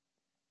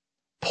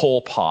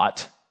 Pol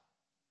Pot,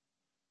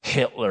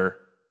 Hitler,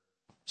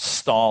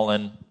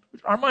 Stalin.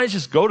 Our minds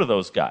just go to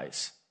those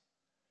guys.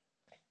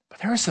 But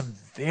there are some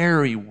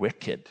very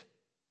wicked,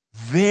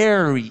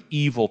 very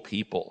evil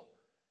people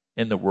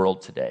in the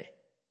world today.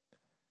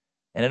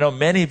 And I know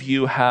many of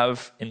you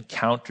have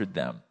encountered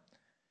them.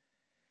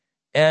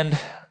 And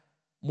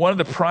one of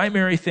the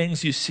primary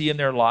things you see in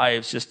their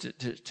lives, just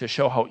to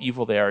show how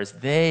evil they are, is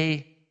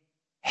they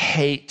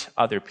hate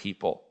other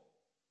people.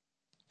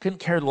 Couldn't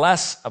care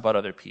less about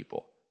other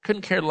people.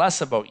 Couldn't care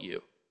less about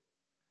you.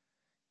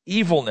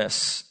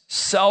 Evilness,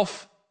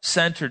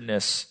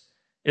 self-centeredness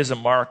is a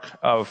mark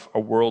of a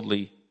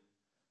worldly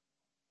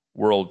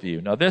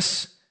worldview. Now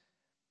this,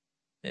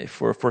 if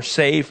we're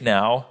saved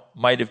now,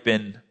 might have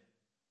been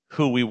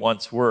who we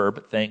once were,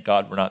 but thank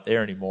God we're not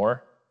there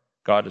anymore.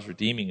 God is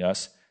redeeming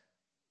us.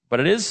 But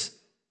it is,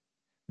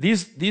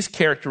 these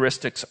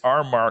characteristics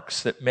are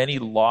marks that many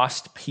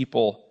lost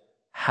people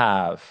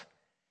have.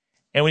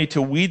 And we need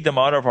to weed them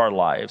out of our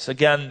lives.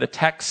 Again, the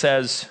text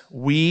says,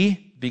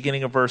 we,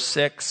 beginning of verse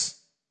 6,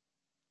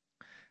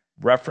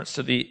 reference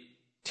to the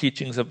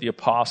teachings of the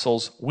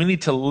apostles. We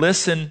need to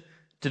listen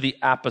to the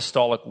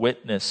apostolic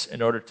witness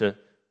in order to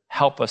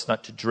help us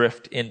not to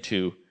drift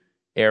into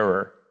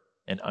error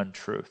and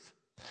untruth.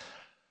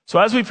 So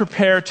as we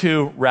prepare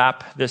to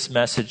wrap this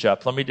message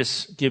up, let me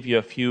just give you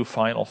a few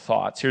final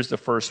thoughts. Here's the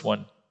first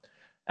one.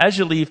 As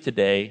you leave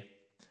today,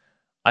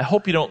 I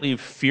hope you don't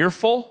leave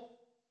fearful.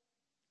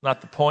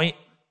 Not the point.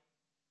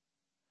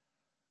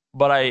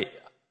 But I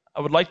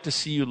would like to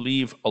see you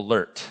leave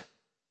alert.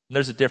 And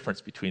there's a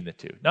difference between the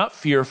two. Not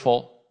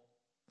fearful,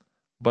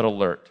 but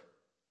alert.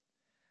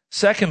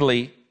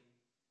 Secondly,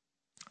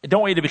 I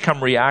don't want you to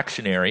become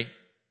reactionary,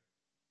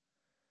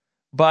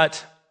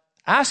 but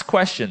ask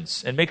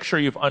questions and make sure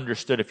you've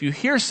understood. If you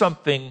hear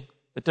something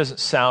that doesn't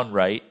sound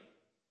right,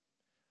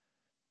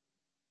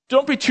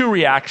 don't be too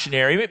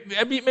reactionary.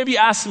 Maybe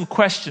ask some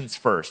questions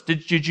first.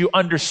 Did you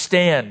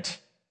understand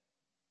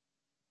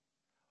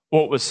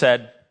what was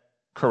said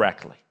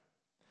correctly?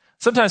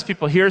 Sometimes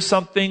people hear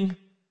something,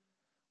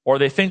 or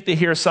they think they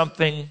hear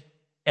something,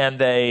 and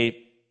they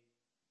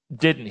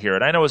didn't hear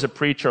it. I know as a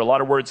preacher, a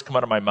lot of words come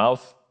out of my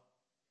mouth.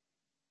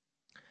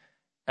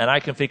 And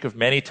I can think of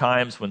many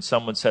times when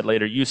someone said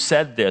later, you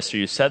said this or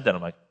you said that.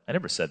 I'm like, I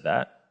never said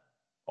that.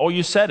 Oh,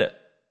 you said it.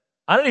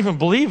 I don't even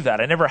believe that.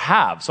 I never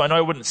have. So I know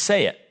I wouldn't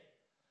say it.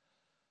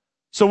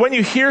 So when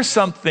you hear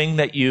something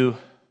that you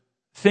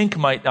think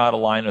might not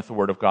align with the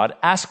Word of God,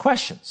 ask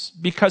questions.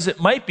 Because it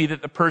might be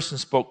that the person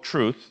spoke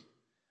truth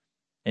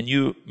and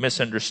you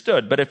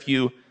misunderstood. But if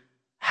you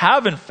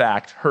have in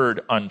fact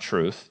heard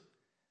untruth,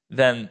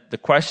 then the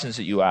questions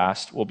that you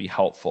asked will be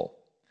helpful.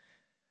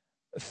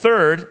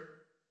 Third,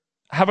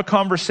 have a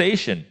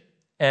conversation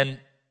and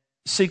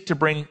seek to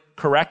bring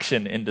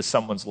correction into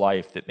someone's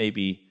life that may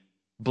be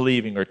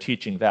believing or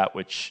teaching that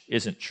which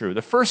isn't true.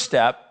 The first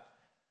step,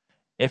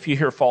 if you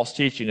hear false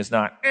teaching, is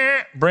not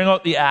bring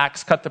out the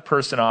axe, cut the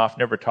person off,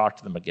 never talk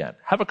to them again.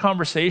 Have a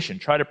conversation.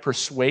 Try to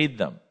persuade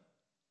them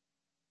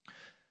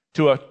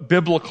to a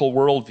biblical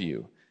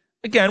worldview.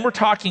 Again, we're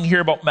talking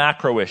here about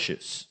macro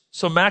issues.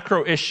 So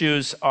macro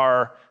issues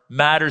are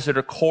matters that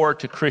are core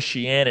to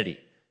Christianity.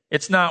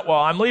 It's not, well,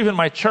 I'm leaving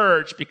my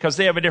church because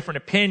they have a different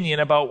opinion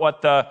about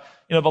what the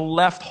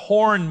left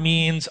horn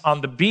means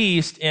on the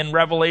beast in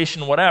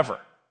Revelation, whatever.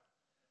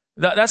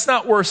 That's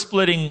not worth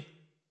splitting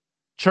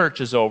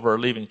churches over or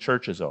leaving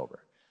churches over.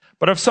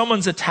 But if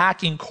someone's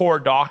attacking core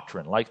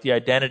doctrine, like the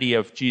identity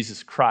of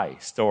Jesus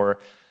Christ or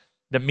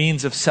the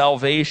means of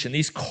salvation,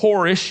 these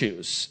core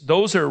issues,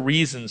 those are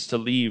reasons to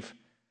leave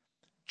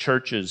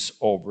churches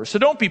over. So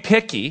don't be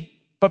picky.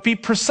 but be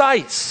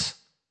precise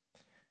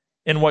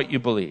in what you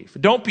believe.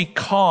 Don't be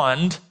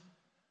conned,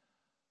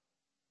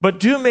 but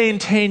do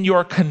maintain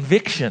your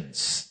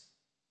convictions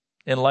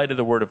in light of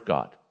the Word of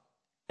God.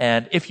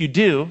 And if you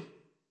do,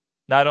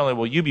 not only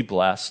will you be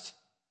blessed,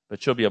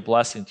 but you'll be a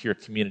blessing to your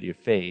community of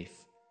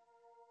faith,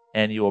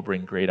 and you will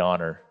bring great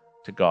honor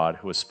to God,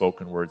 who has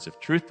spoken words of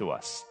truth to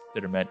us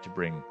that are meant to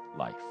bring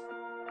life.